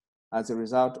stew, as a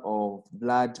result of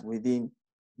blood within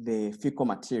the fecal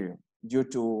material due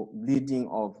to bleeding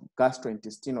of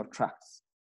gastrointestinal tracts.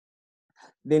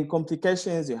 Then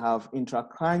complications, you have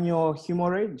intracranial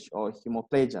hemorrhage or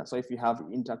hemiplegia. So if you have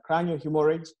intracranial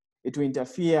hemorrhage, it will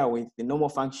interfere with the normal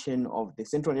function of the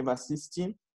central nervous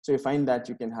system. So you find that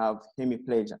you can have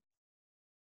hemiplegia.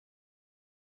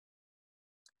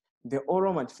 The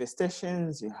oral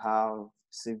manifestations, you have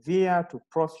severe to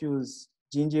profuse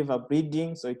gingival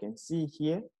bleeding. So you can see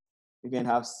here, you can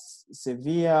have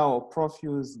severe or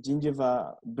profuse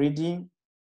gingival bleeding.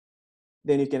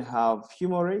 Then you can have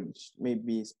hemorrhage,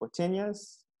 maybe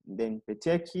spontaneous, then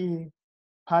petechiae,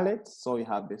 palate. So you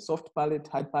have the soft palate,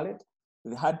 hard palate.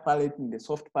 The hard palate and the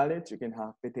soft palate, you can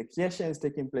have petechiations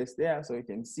taking place there. So you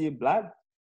can see blood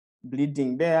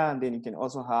bleeding there, and then you can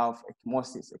also have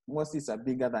ecchymosis. Ecchymosis are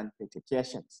bigger than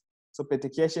petechiations. So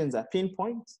petechiations are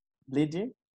pinpoint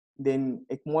bleeding. Then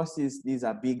ecchymosis, these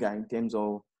are bigger in terms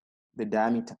of the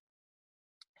diameter.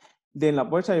 Then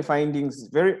laboratory findings,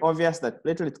 very obvious that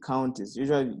platelet count is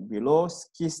usually below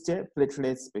 60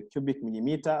 platelets per cubic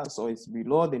millimeter. So it's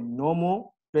below the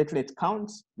normal platelet count.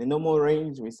 The normal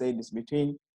range, we say, is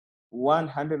between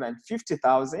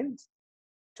 150,000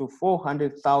 to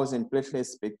 400,000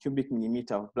 platelets per cubic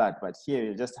millimeter of blood. But here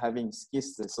you're just having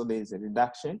 60, so there's a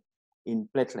reduction in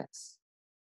platelets.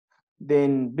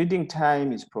 Then bleeding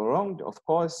time is prolonged, of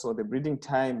course. So the bleeding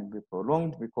time will be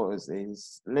prolonged because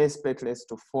there's less platelets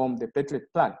to form the platelet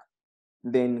plug.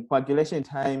 Then coagulation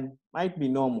time might be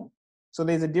normal. So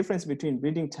there's a difference between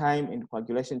bleeding time and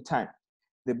coagulation time.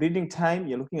 The bleeding time,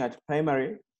 you're looking at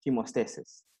primary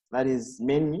hemostasis. That is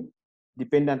mainly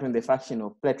dependent on the function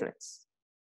of platelets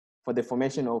for the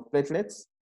formation of platelets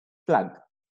plug.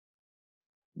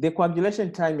 The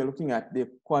coagulation time, you're looking at the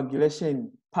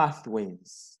coagulation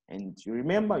pathways. And you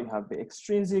remember you have the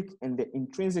extrinsic and the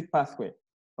intrinsic pathway,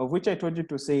 of which I told you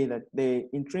to say that the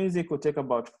intrinsic will take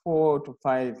about 4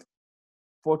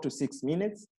 to 6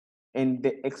 minutes, and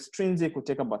the extrinsic will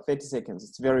take about 30 seconds.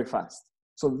 It's very fast.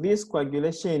 So this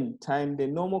coagulation time, the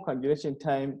normal coagulation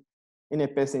time in a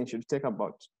person should take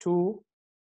about 2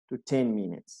 to 10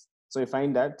 minutes. So you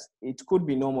find that it could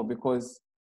be normal because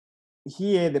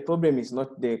here the problem is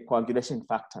not the coagulation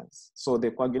factors. So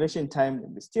the coagulation time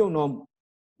is still normal,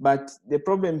 but the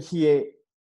problem here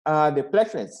are the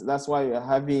platelets. That's why you're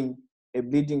having a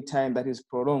bleeding time that is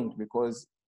prolonged, because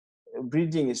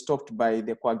bleeding is stopped by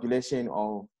the coagulation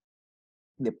of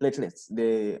the platelets,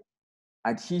 the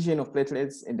adhesion of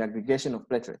platelets and the aggregation of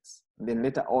platelets. And then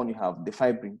later on, you have the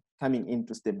fibrin coming in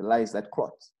to stabilize that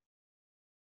clot.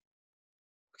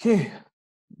 Okay,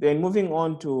 then moving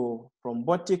on to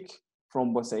thrombotic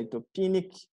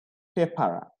thrombocytopenic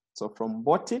purpura. So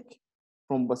thrombotic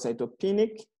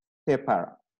thrombocytopenic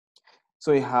purpura.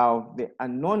 So you have the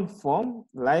unknown form,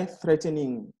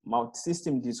 life-threatening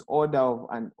multi-system disorder of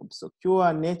an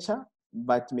obscure nature,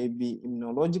 but may be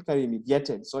immunologically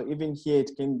mediated. So even here,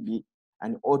 it can be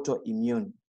an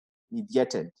autoimmune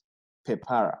mediated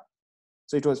purpura.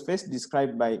 So it was first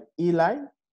described by Eli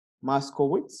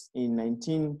Moskowitz in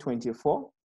 1924.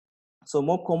 So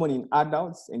more common in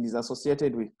adults and is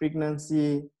associated with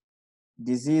pregnancy,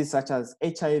 disease such as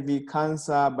HIV,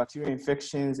 cancer, bacterial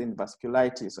infections, and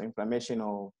vasculitis, or inflammation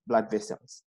of blood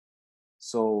vessels.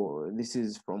 So this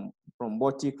is from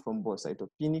thrombotic,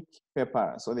 thrombocytopenic,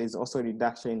 pepper. So there's also a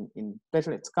reduction in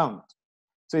platelets count.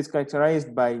 So it's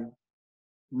characterized by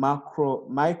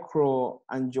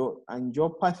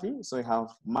microangiopathy. So you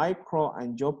have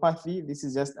microangiopathy. This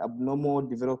is just abnormal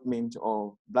development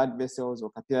of blood vessels or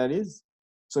capillaries.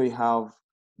 So you have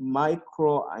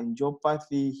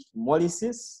microangiopathy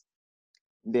hemolysis.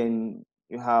 Then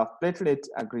you have platelet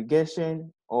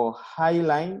aggregation or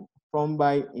hyaline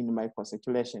thrombi in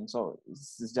microcirculation. So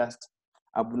this is just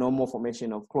abnormal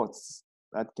formation of clots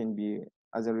that can be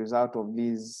as a result of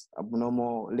these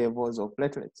abnormal levels of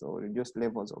platelets or reduced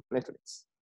levels of platelets.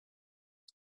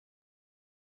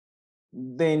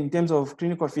 Then in terms of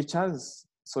clinical features,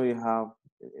 so you have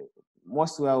the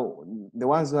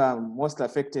ones who are most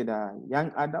affected are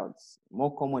young adults,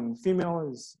 more common in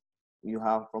females. You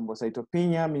have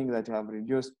thrombocytopenia, meaning that you have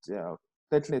reduced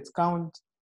platelets count.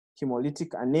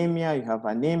 Hemolytic anemia, you have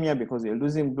anemia because you're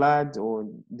losing blood or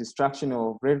destruction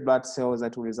of red blood cells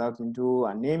that will result into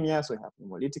anemia. So you have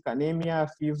hemolytic anemia,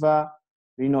 fever,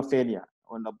 renal failure.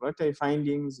 On laboratory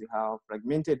findings, you have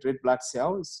fragmented red blood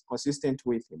cells consistent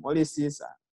with hemolysis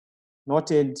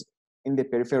noted in the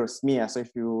peripheral smear. So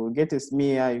if you get a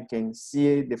smear, you can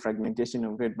see the fragmentation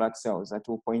of red blood cells that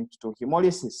will point to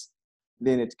hemolysis.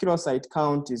 Then the reticulocyte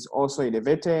count is also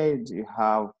elevated. You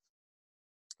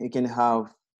can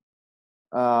have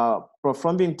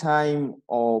prothrombin time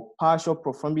or partial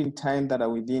prothrombin time that are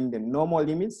within the normal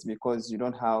limits because you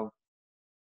don't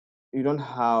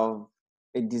have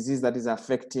a disease that is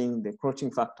affecting the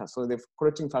clotting factor. So the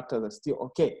clotting factors are still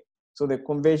okay. So the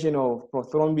conversion of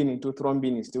prothrombin into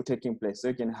thrombin is still taking place. So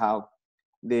you can have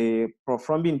the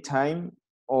prothrombin time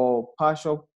or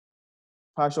partial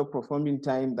prothrombin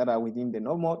time that are within the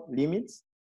normal limits.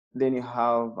 Then you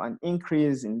have an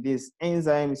increase in these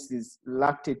enzymes, this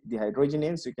lactate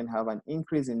dehydrogenase. You can have an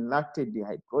increase in lactate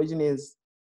dehydrogenase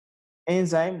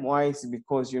enzyme. Why? It's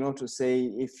because, to say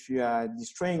if you are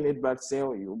destroying red blood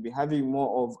cell, you'll be having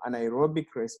more of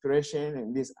anaerobic respiration,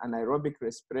 and this anaerobic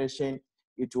respiration,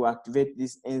 it will activate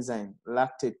this enzyme,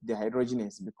 lactate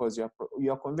dehydrogenase, because you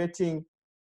are converting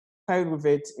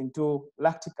pyruvate into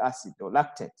lactic acid or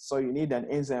lactate. So you need an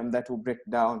enzyme that will break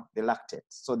down the lactate.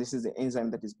 So this is the enzyme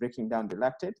that is breaking down the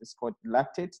lactate. It's called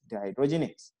lactate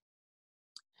dehydrogenase.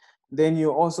 Then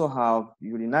you also have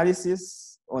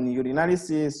urinalysis. On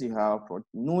urinalysis, you have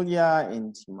proteinuria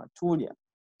and hematuria.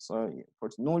 So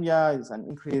proteinuria is an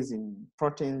increase in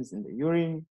proteins in the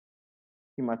urine.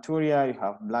 Hematuria, you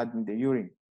have blood in the urine.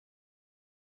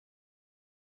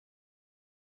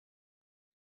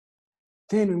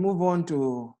 Then we move on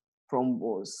to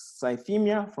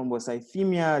thrombocythemia.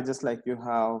 Thrombocythemia, just like you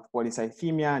have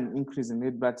polycythemia, an increase in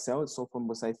red blood cells. So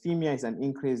thrombocythemia is an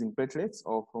increase in platelets,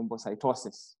 or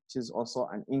thrombocytosis, which is also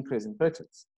an increase in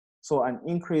platelets. So an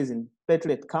increase in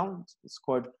platelet count is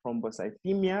called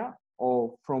thrombocythemia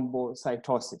or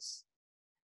thrombocytosis.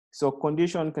 So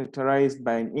condition characterized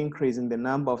by an increase in the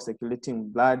number of circulating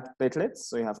blood platelets.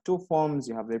 So you have two forms.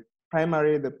 You have the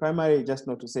primary, just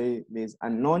not to say there's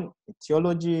unknown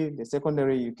etiology. The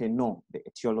secondary, you can know the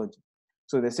etiology.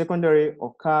 So the secondary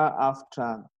occur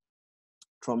after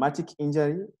traumatic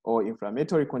injury or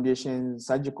inflammatory conditions,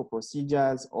 surgical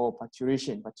procedures, or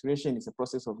parturition. Parturition is a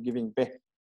process of giving birth.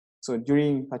 So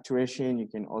during parturition, you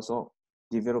can also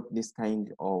develop this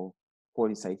kind of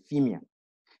polycythemia.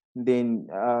 Then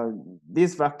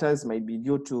these factors might be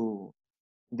due to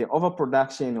the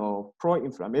overproduction of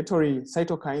pro-inflammatory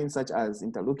cytokines such as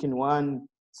interleukin-1,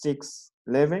 6,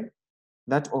 11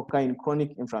 that occur in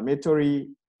chronic inflammatory,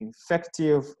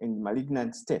 infective, and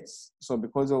malignant states. So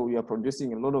because we are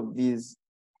producing a lot of these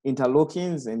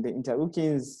interleukins, and the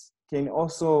interleukins can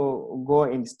also go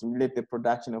and stimulate the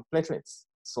production of platelets.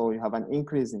 So you have an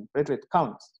increase in platelet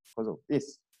count because of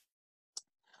this.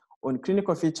 On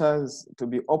clinical features, to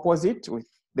be opposite with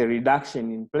the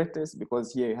reduction in platelets,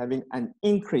 because here you're having an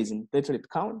increase in platelet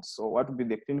count. So what would be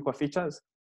the clinical features?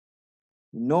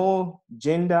 No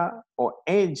gender or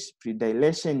age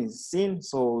predilation is seen.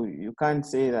 So you can't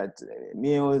say that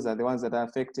males are the ones that are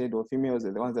affected, or females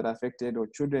are the ones that are affected, or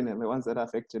children are the ones that are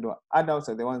affected, or adults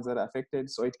are the ones that are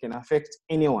affected. So it can affect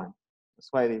anyone. That's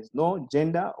why there's no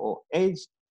gender or age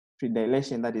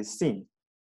predilation that is seen.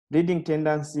 Bleeding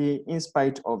tendency in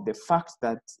spite of the fact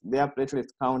that their platelet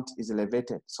count is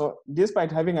elevated. So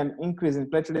despite having an increase in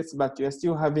platelets, but you're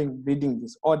still having bleeding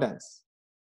disorders.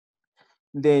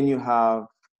 Then you have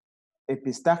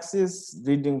epistaxis,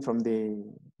 bleeding from the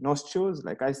nostrils,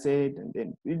 like I said, and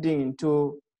then bleeding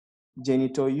into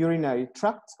genitourinary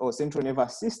tract or central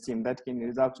nervous system that can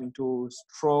result into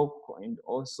stroke and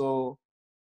also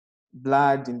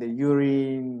blood in the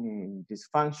urine,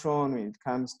 dysfunction when it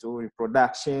comes to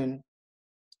reproduction.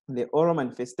 The oral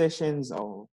manifestations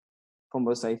of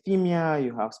thrombocythemia,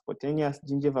 you have spontaneous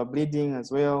gingival bleeding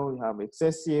as well, you have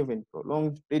excessive and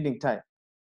prolonged bleeding time.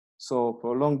 So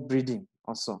prolonged bleeding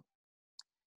also.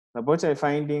 Laboratory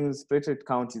findings, platelet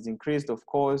count is increased, of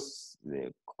course,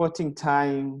 the clotting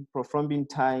time, prothrombin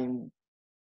time,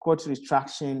 clot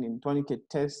retraction in tourniquet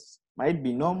tests might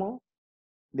be normal.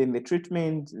 Then the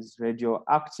treatment is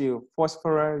radioactive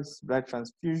phosphorus, blood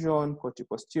transfusion,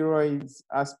 corticosteroids,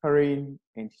 aspirin,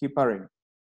 and heparin.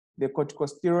 The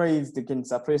corticosteroids, they can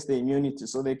suppress the immunity,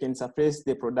 so they can suppress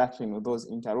the production of those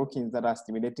interleukins that are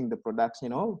stimulating the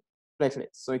production of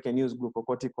platelets. So you can use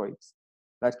glucocorticoids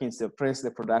that can suppress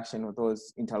the production of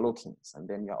those interleukins, and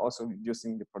then you're also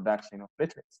reducing the production of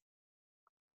platelets.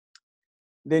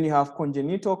 Then you have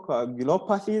congenital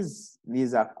coagulopathies.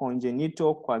 These are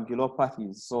congenital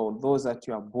coagulopathies. So those that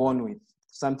you are born with,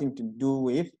 something to do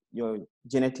with your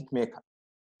genetic makeup.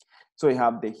 So you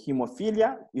have the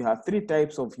hemophilia. You have 3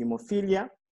 types of hemophilia.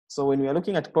 So when we are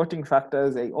looking at clotting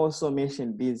factors, I also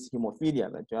mentioned these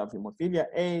hemophilia, that you have hemophilia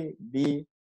A, B,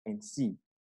 and C,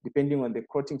 depending on the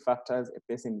clotting factors a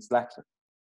person is lacking.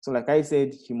 So like I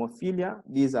said, hemophilia,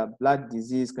 these are blood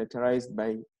disease characterized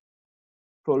by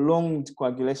prolonged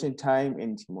coagulation time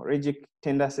and hemorrhagic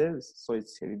tendencies. So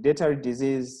it's hereditary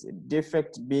disease, a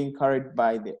defect being carried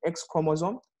by the X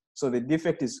chromosome. So the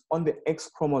defect is on the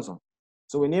X chromosome.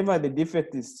 So whenever the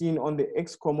defect is seen on the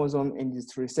X chromosome and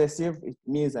it's recessive, it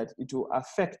means that it will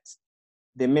affect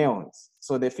the males.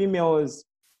 So the females,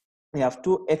 they have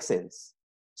 2 X's.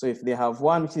 So if they have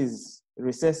one which is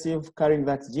recessive carrying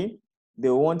that gene, they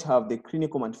won't have the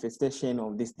clinical manifestation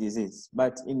of this disease.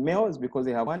 But in males, because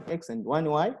they have 1 X and 1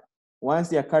 Y, once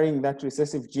they are carrying that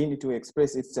recessive gene, it will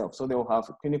express itself. So they will have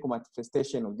a clinical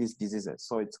manifestation of these diseases.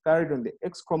 So it's carried on the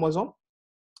X chromosome,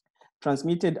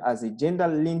 transmitted as a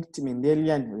gender-linked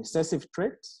Mendelian recessive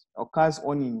trait, occurs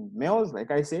only in males,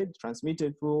 like I said,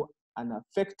 transmitted through an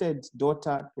affected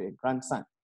daughter to a grandson.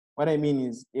 What I mean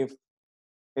is, if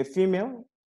a female,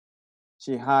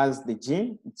 she has the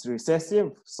gene, it's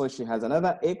recessive, so she has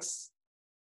another X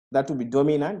that will be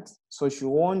dominant, so she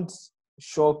won't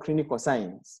show clinical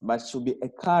signs, but she'll be a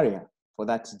carrier for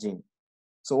that gene.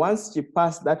 So once she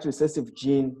passed that recessive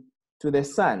gene to the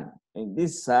son, and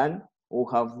this son will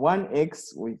have 1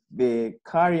 X with the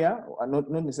carrier, or not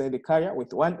necessarily the carrier,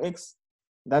 with 1 X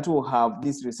that will have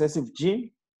this recessive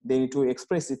gene, then it will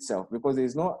express itself because there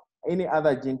is no any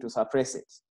other gene to suppress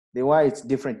it. The Y, it's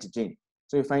different gene.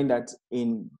 So you find that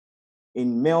in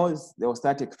males, they will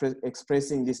start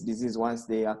expressing this disease once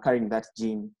they are carrying that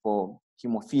gene for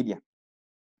hemophilia.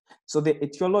 So the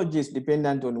etiology is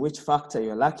dependent on which factor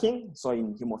you're lacking. So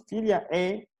in hemophilia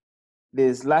A,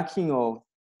 there's lacking of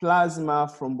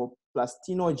plasma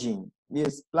thromboplastinogen.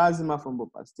 This plasma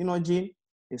thromboplastinogen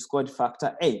is called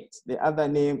factor 8. The other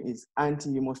name is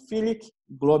anti-hemophilic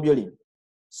globulin.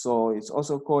 So it's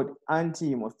also called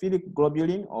anti-hemophilic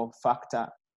globulin or factor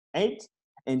 8.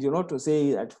 And you know to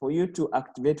say that for you to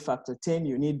activate factor 10,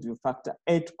 you need the factor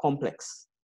 8 complex.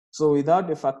 So without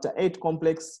the factor 8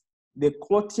 complex, the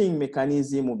clotting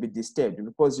mechanism will be disturbed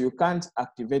because you can't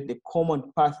activate the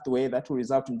common pathway that will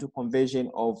result into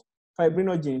conversion of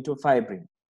fibrinogen into fibrin.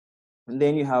 And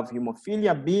then you have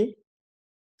hemophilia B.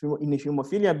 In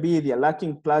hemophilia B, they are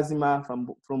lacking plasma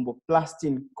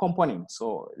thromboplastin component.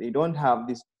 So they don't have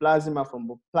this plasma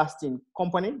thromboplastin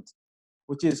component,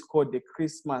 which is called the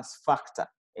Christmas factor.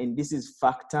 And this is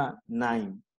factor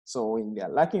 9. So when they are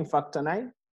lacking factor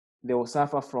 9, they will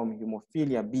suffer from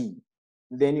hemophilia B.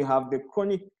 Then you have the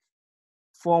chronic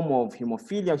form of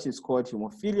hemophilia, which is called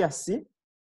hemophilia C,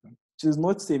 which is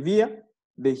not severe.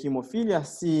 The hemophilia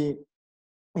C,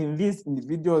 in these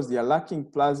individuals, they are lacking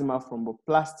plasma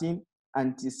thromboplastin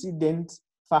antecedent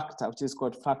factor, which is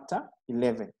called factor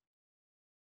 11.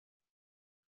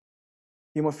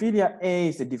 Hemophilia A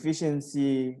is a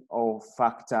deficiency of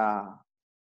factor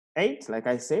 8, like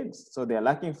I said. So they are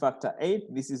lacking factor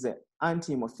 8. This is an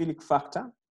anti-hemophilic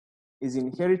factor. Is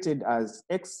inherited as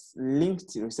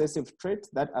X-linked recessive trait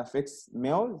that affects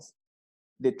males.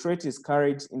 The trait is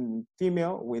carried in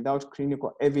female without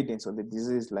clinical evidence of the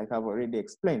disease, like I've already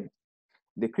explained.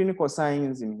 The clinical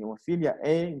signs in hemophilia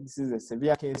A, this is a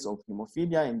severe case of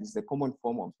hemophilia and is the common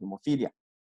form of hemophilia.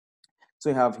 So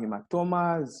you have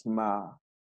hematomas,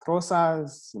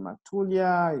 hemathrosas,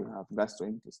 hematuria, you have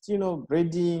gastrointestinal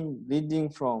bleeding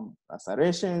from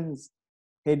lacerations,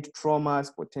 head trauma,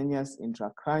 spontaneous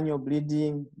intracranial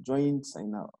bleeding, joint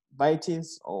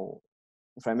synovitis, or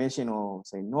inflammation of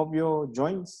synovial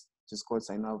joints, which is called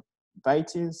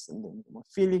synovitis, and then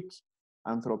hemophilic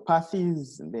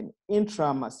arthropathies, and then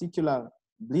intramuscular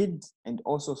bleed, and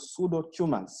also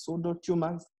pseudotumors.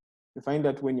 Pseudotumors, you find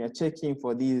that when you're checking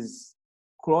for these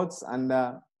clots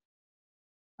under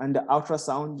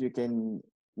ultrasound, you can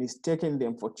mistaken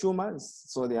them for tumors.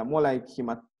 So they are more like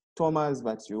hematomas,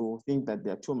 but you think that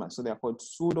they are tumors. So they are called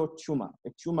pseudotumor,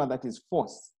 a tumor that is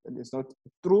false, that is not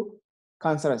true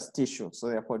cancerous tissue. So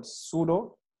they are called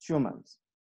pseudotumors.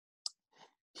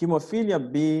 Hemophilia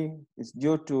B is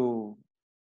due to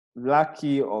lack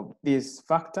of this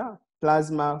factor,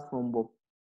 plasma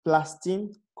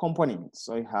thromboplastin component.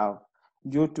 So you have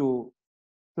due to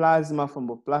plasma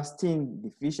thromboplastin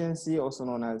deficiency, also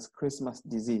known as Christmas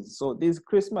disease. So this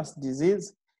Christmas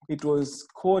disease, it was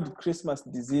called Christmas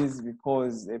disease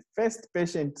because the first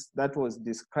patient that was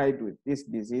described with this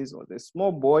disease was a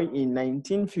small boy in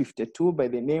 1952 by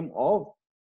the name of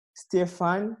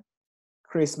Stephen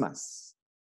Christmas.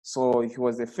 So he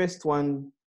was the first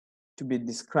one to be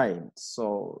described.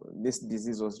 So this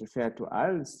disease was referred to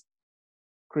as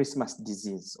Christmas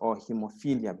disease or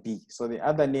hemophilia B. So the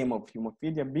other name of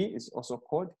hemophilia B is also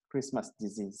called Christmas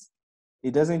disease.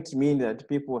 It doesn't mean that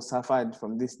people suffered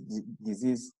from this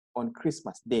disease on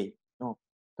Christmas Day. No,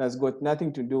 it has got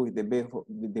nothing to do with the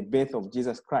birth of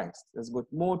Jesus Christ. It has got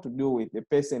more to do with the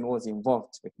person who was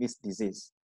involved with this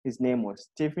disease. His name was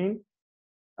Stephen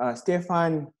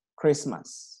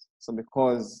Christmas. So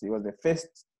because he was the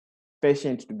first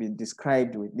patient to be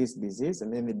described with this disease,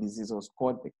 and then the disease was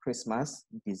called the Christmas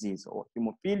disease or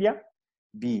hemophilia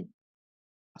B.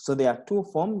 So there are two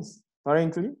forms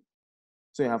currently.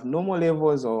 So you have normal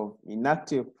levels of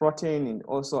inactive protein and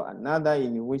also another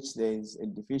in which there is a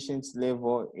deficiency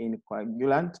level in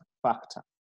coagulant factor.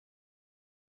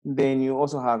 Then you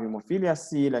also have hemophilia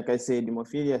C. Like I said,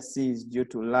 hemophilia C is due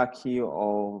to lack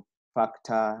of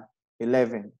factor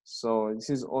 11. So this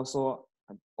is also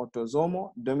an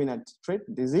autosomal dominant trait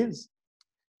disease.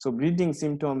 So bleeding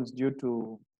symptoms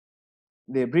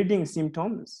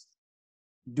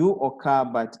do occur,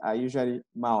 but are usually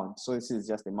mild. So this is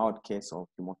just a mild case of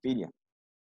hemophilia.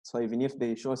 So even if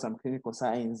they show some clinical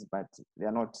signs, but they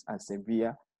are not as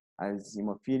severe as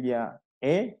hemophilia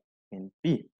A and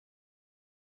B.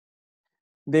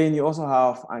 Then you also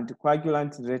have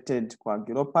anticoagulant-related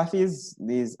coagulopathies.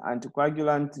 These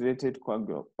anticoagulant-related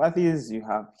coagulopathies, you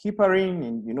have heparin,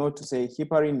 and you know to say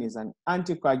heparin is an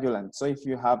anticoagulant. So if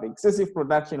you have excessive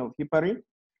production of heparin,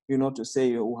 you know to say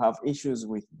you have issues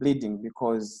with bleeding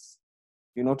because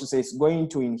you know to say it's going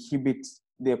to inhibit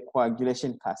the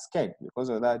coagulation cascade. Because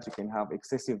of that, you can have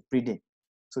excessive bleeding.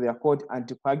 So they are called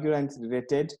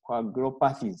anticoagulant-related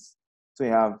coagulopathies. So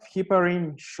you have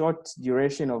heparin, short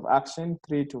duration of action,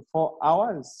 3 to 4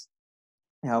 hours.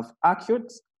 You have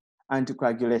acute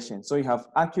anticoagulation. So you have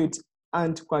acute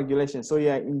anticoagulation. So you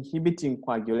are inhibiting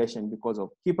coagulation because of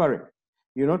heparin.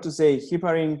 You know to say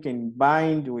heparin can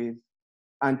bind with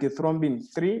antithrombin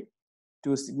 3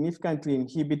 to significantly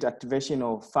inhibit activation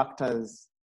of factors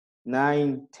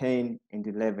 9, 10, and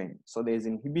 11. So there's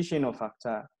inhibition of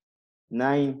factor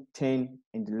 9, 10,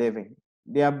 and 11,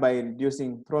 thereby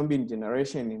reducing thrombin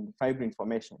generation in fibrin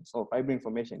formation. So fibrin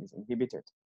formation is inhibited.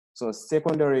 So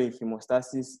secondary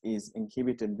hemostasis is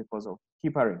inhibited because of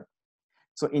heparin.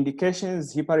 So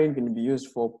indications, heparin can be used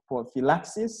for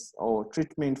prophylaxis or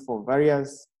treatment for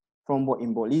various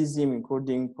thromboembolism,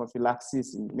 including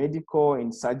prophylaxis in medical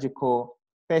and surgical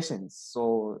patients.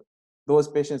 So those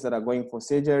patients that are going for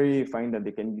surgery find that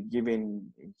they can be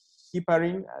given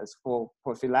heparin as for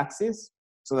prophylaxis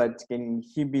so that it can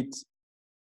inhibit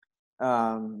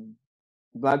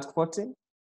blood clotting,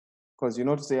 because you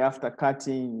know to say after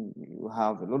cutting you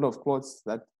have a lot of clots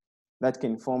that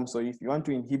can form. So if you want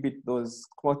to inhibit those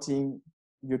clotting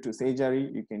due to surgery,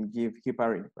 you can give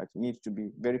heparin, but you need to be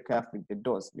very careful with the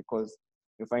dose because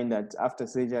you find that after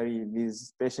surgery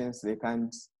these patients they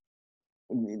can't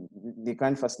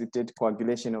facilitate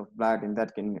coagulation of blood, and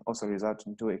that can also result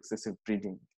into excessive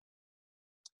bleeding.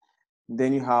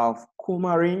 Then you have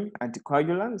coumarin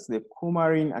anticoagulants, the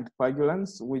coumarin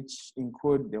anticoagulants, which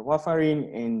include the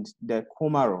warfarin and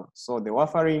dicoumarol. So the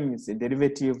warfarin is a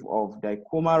derivative of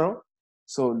dicoumarol.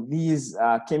 So these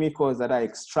are chemicals that are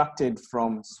extracted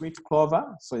from sweet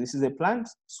clover. So this is a plant,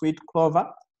 sweet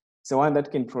clover. It's the one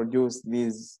that can produce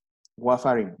these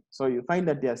warfarin. So you find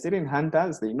that there are certain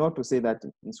hunters, they know to say that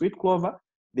in sweet clover,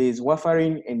 there is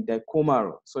warfarin and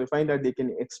dicoumarol. So you find that they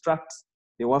can extract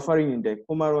the warfarin in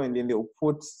dicoumarol, and then they'll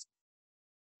put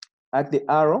at the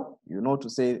arrow, you know to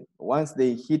say once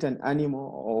they hit an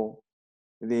animal or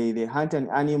they hunt an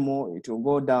animal, it will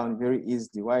go down very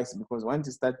easily. Why? Because once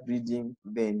you start bleeding,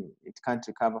 then it can't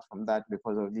recover from that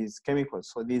because of these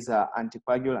chemicals. So these are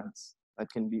anticoagulants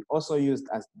that can be also used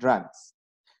as drugs.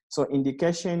 So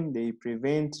indication, they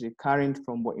prevent recurrent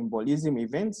thromboembolism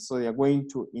events. So they're going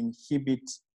to inhibit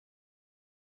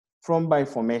thrombi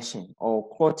formation or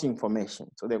clotting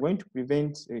formation. So they're going to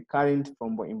prevent recurrent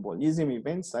thromboembolism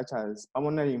events such as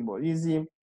pulmonary embolism,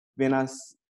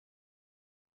 venous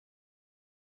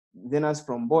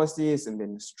thrombosis, and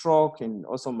then stroke, and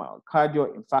also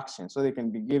myocardial infarction. So they can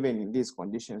be given in these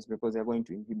conditions because they're going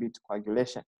to inhibit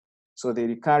coagulation. So the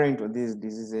recurrent of these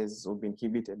diseases will be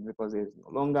inhibited because there's no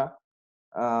longer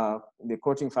the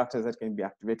clotting factors that can be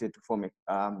activated to form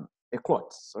a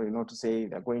clot. So to say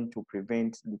they're going to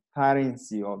prevent the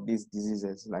recurrence of these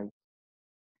diseases like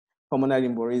pulmonary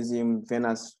embolism,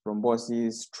 venous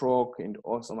thrombosis, stroke, and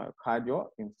also myocardial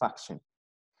infarction.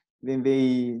 Then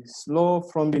they slow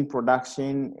thrombin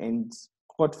production and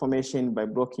clot formation by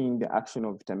blocking the action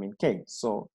of vitamin K.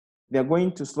 So they're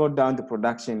going to slow down the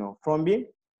production of thrombin.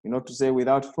 To say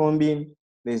without thrombin,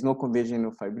 there's no conversion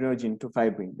of fibrinogen to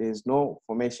fibrin. There's no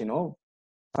formation of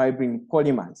fibrin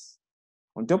polymers.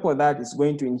 On top of that, it's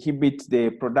going to inhibit the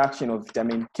production of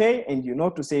vitamin K. And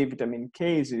to say vitamin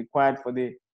K is required for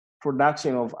the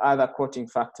production of other clotting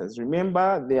factors.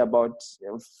 Remember, there are about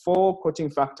 4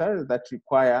 clotting factors that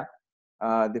require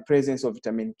the presence of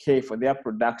vitamin K for their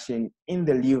production in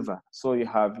the liver. So you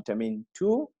have vitamin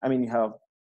 2, you have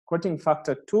clotting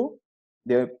factor 2,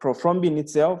 the prothrombin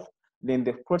itself, then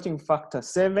the clotting factor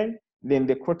 7, then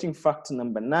the clotting factor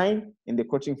number 9, and the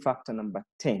clotting factor number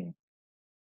 10.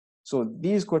 So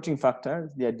these clotting factors,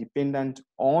 they are dependent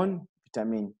on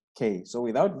vitamin K. So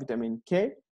without vitamin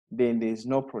K, then there is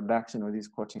no production of these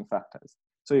clotting factors.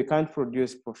 So you can't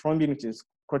produce prothrombin, which is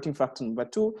clotting factor number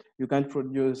 2. You can't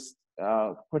produce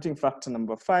clotting factor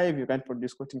number 5. You can't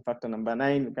produce clotting factor number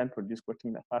 9. You can't produce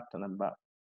clotting factor number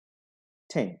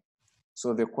 10.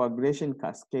 So the coagulation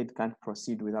cascade can't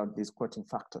proceed without these clotting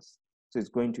factors. So it's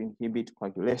going to inhibit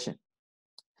coagulation.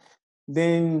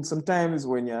 Then sometimes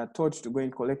when you're taught to go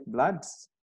and collect blood,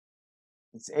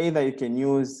 it's either you can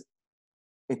use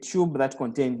a tube that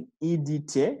contains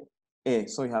EDTA.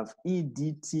 So you have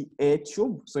EDTA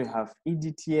tube. So you have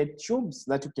EDTA tubes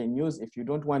that you can use if you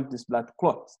don't want this blood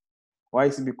clot. Why?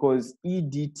 It's because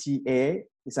EDTA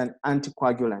is an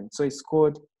anticoagulant. So it's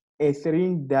called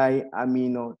ethylene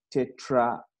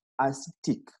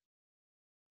diaminotetraacetic.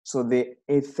 So the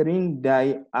ethylene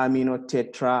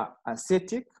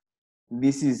diaminotetraacetic,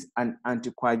 this is an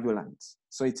anticoagulant.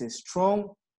 So it's a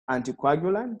strong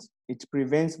anticoagulant. It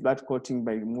prevents blood clotting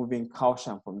by removing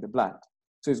calcium from the blood.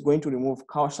 So it's going to remove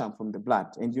calcium from the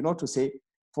blood. And to say,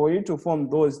 for you to form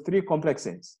those 3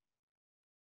 complexes,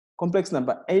 complex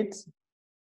number 8,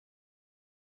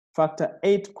 factor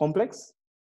 8 complex,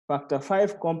 factor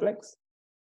 5 complex,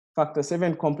 factor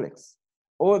 7 complex.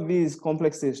 All these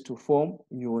complexes to form,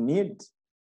 you need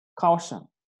calcium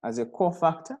as a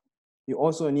cofactor. You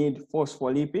also need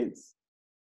phospholipids.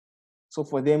 So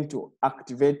for them to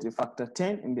activate the factor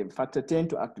 10 and the factor 10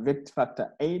 to activate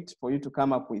factor 8 for you to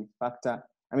come up with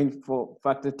for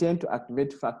factor 10 to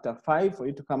activate factor 5 for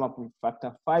you to come up with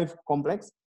factor 5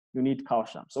 complex, you need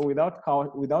calcium. So without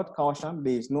calcium,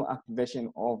 there is no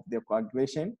activation of the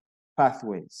coagulation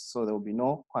pathways. So there will be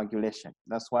no coagulation.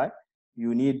 That's why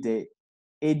you need the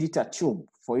editor tube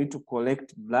for you to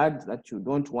collect blood that you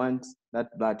don't want that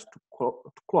blood to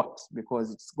clot,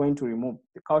 because it's going to remove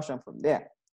the calcium from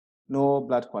there. No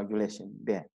blood coagulation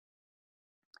there.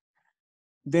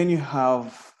 Then you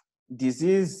have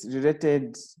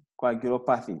disease-related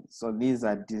coagulopathies. So these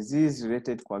are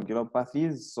disease-related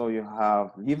coagulopathies. So you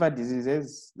have liver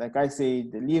diseases. Like I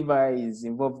said, the liver is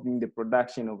involved in the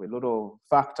production of a lot of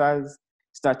factors,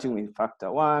 starting with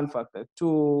factor 1, factor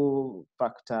 2,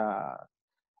 factor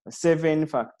 7,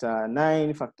 factor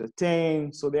 9, factor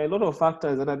 10. So there are a lot of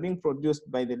factors that are being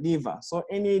produced by the liver. So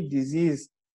any disease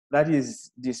that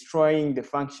is destroying the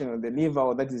function of the liver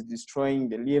or that is destroying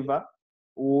the liver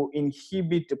will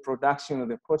inhibit the production of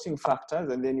the clotting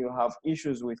factors, and then you have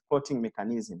issues with clotting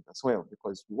mechanisms as well,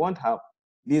 because you won't have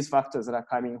these factors that are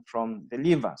coming from the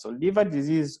liver. So liver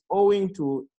disease, owing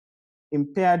to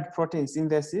impaired protein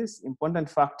synthesis, important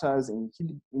factors and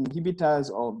inhibitors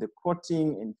of the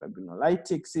clotting and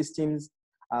fibrinolytic systems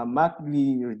are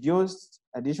markedly reduced.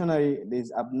 Additionally,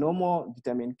 there's abnormal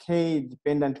vitamin K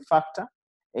dependent factor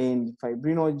and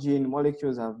fibrinogen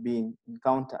molecules have been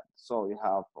encountered. So you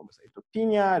have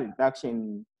thrombocytopenia, reduction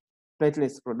in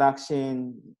platelets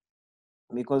production,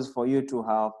 because for you to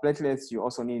have platelets, you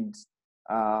also need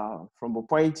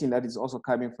thrombopoietin that is also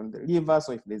coming from the liver.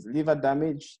 So if there's liver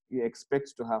damage, you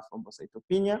expect to have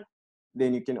thrombocytopenia.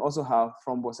 Then you can also have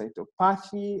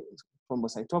thrombocytopathy,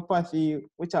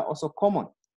 which are also common.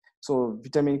 So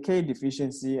vitamin K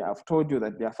deficiency, I've told you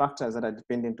that there are factors that are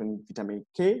dependent on vitamin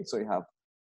K. So you have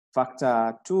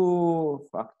factor 2,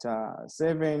 factor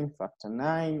 7, factor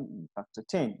 9, factor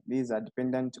 10. These are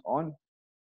dependent on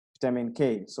vitamin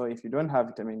K. So if you don't have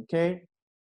vitamin K,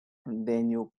 then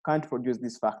you can't produce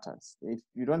these factors. If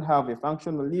you don't have a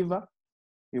functional liver,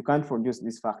 you can't produce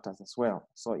these factors as well.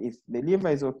 So if the liver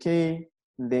is okay,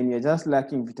 then you're just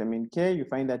lacking vitamin K. You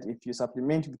find that if you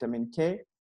supplement vitamin K,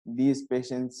 these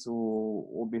patients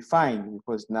will be fine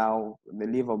because now the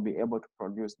liver will be able to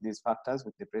produce these factors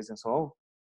with the presence of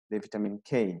the vitamin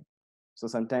K. So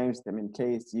sometimes vitamin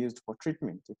K is used for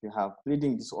treatment. If you have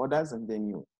bleeding disorders and then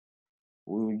you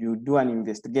do an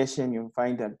investigation, you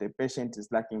find that the patient is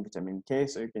lacking vitamin K,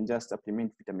 so you can just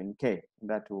supplement vitamin K.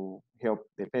 That will help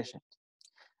the patient.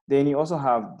 Then you also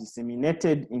have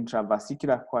disseminated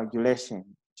intravascular coagulation,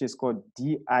 which is called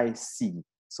DIC.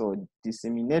 So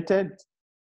disseminated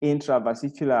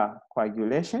intravascular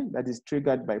coagulation that is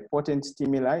triggered by potent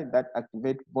stimuli that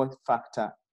activate both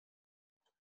factor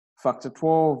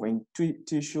 12 and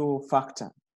tissue factor.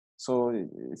 So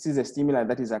this is a stimuli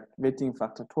that is activating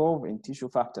factor 12 and tissue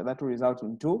factor that will result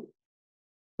into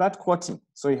blood clotting.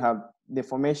 So you have the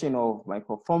formation of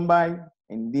microthrombi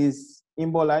and these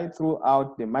emboli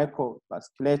throughout the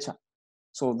microvasculature.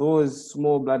 So those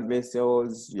small blood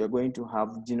vessels, you're going to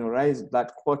have generalized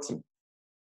blood clotting.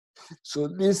 So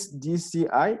this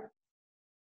DIC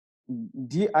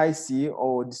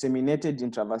or disseminated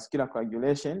intravascular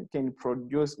coagulation can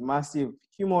produce massive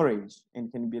hemorrhage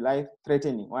and can be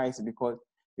life-threatening. Why? It's because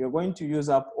you're going to use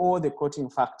up all the clotting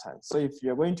factors. So if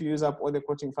you're going to use up all the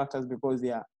clotting factors because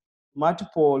there are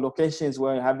multiple locations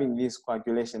where you're having this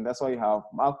coagulation, that's why you have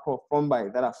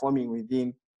microthrombi that are forming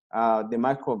within the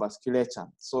microvasculature.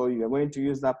 So you're going to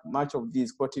use up much of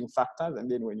these clotting factors,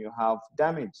 and then when you have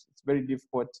damage, it's very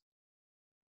difficult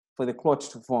for the clot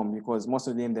to form because most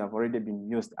of them, they have already been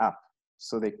used up.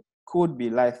 So they could be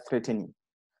life-threatening.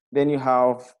 Then you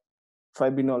have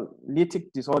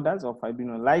fibrinolytic disorders or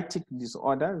fibrinolytic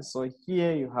disorders. So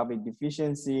here you have a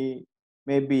deficiency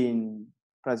maybe in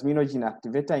plasminogen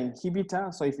activator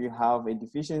inhibitor. So if you have a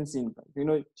deficiency in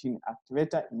plasminogen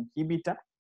activator inhibitor,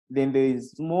 then there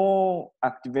is more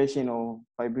activation of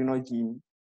fibrinogen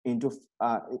into,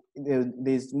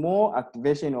 there's more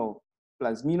activation of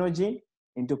plasminogen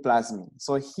into plasmin.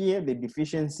 So here the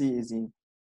deficiency is in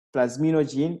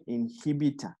plasminogen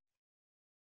inhibitor.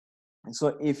 And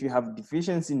so if you have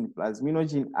deficiency in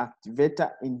plasminogen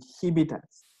activator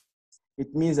inhibitors,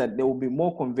 it means that there will be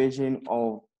more conversion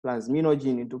of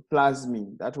plasminogen into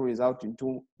plasmin that will result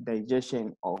into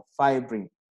digestion of fibrin.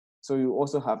 So you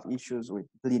also have issues with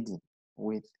bleeding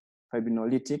with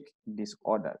fibrinolytic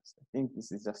disorders. I think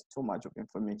this is just too much of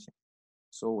information.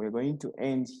 So we're going to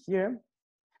end here.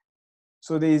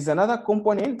 So there is another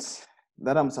component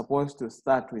that I'm supposed to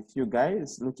start with you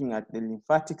guys, looking at the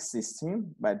lymphatic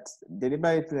system, but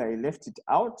deliberately I left it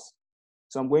out.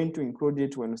 So I'm going to include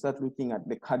it when we start looking at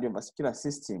the cardiovascular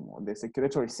system or the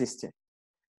circulatory system.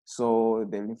 So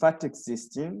the lymphatic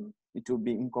system, it will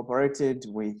be incorporated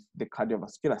with the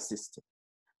cardiovascular system.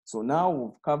 So now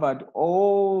we've covered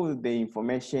all the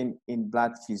information in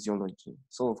blood physiology.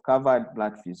 So we've covered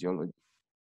blood physiology,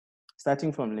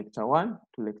 starting from lecture 1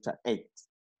 to lecture 8.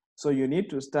 So you need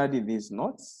to study these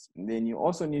notes. Then you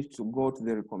also need to go to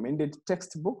the recommended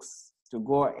textbooks to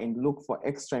go and look for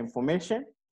extra information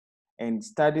and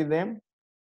study them.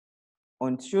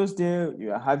 On Tuesday,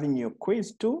 you are having your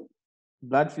quiz 2,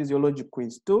 blood physiology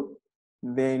quiz 2.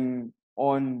 Then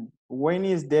on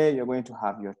Wednesday, you're going to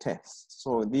have your test.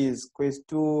 So these quiz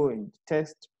 2 and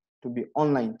test to be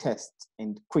online test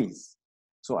and quiz.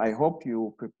 So I hope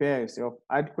you prepare yourself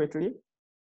adequately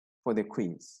for the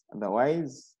quiz.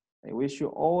 Otherwise, I wish you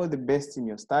all the best in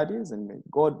your studies and may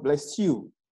God bless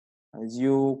you as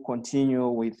you continue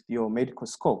with your medical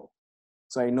school.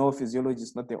 So I know physiology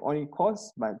is not the only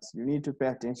course, but you need to pay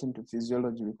attention to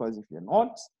physiology because if you're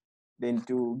not, then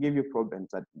to give you problems.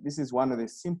 That this is one of the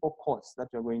simple courses that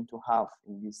you're going to have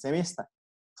in this semester.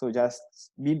 So just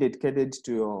be dedicated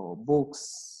to your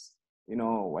books,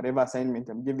 whatever assignment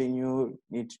I'm giving you,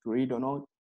 need to read on,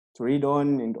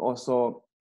 and also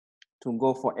to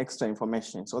go for extra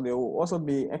information. So there will also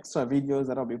be extra videos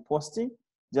that I'll be posting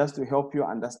just to help you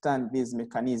understand these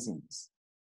mechanisms.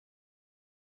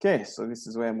 Okay, so this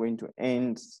is where I'm going to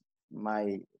end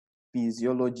my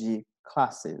physiology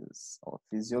classes or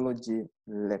physiology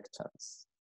lectures.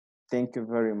 Thank you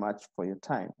very much for your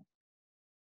time.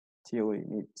 till we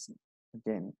meet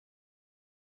again.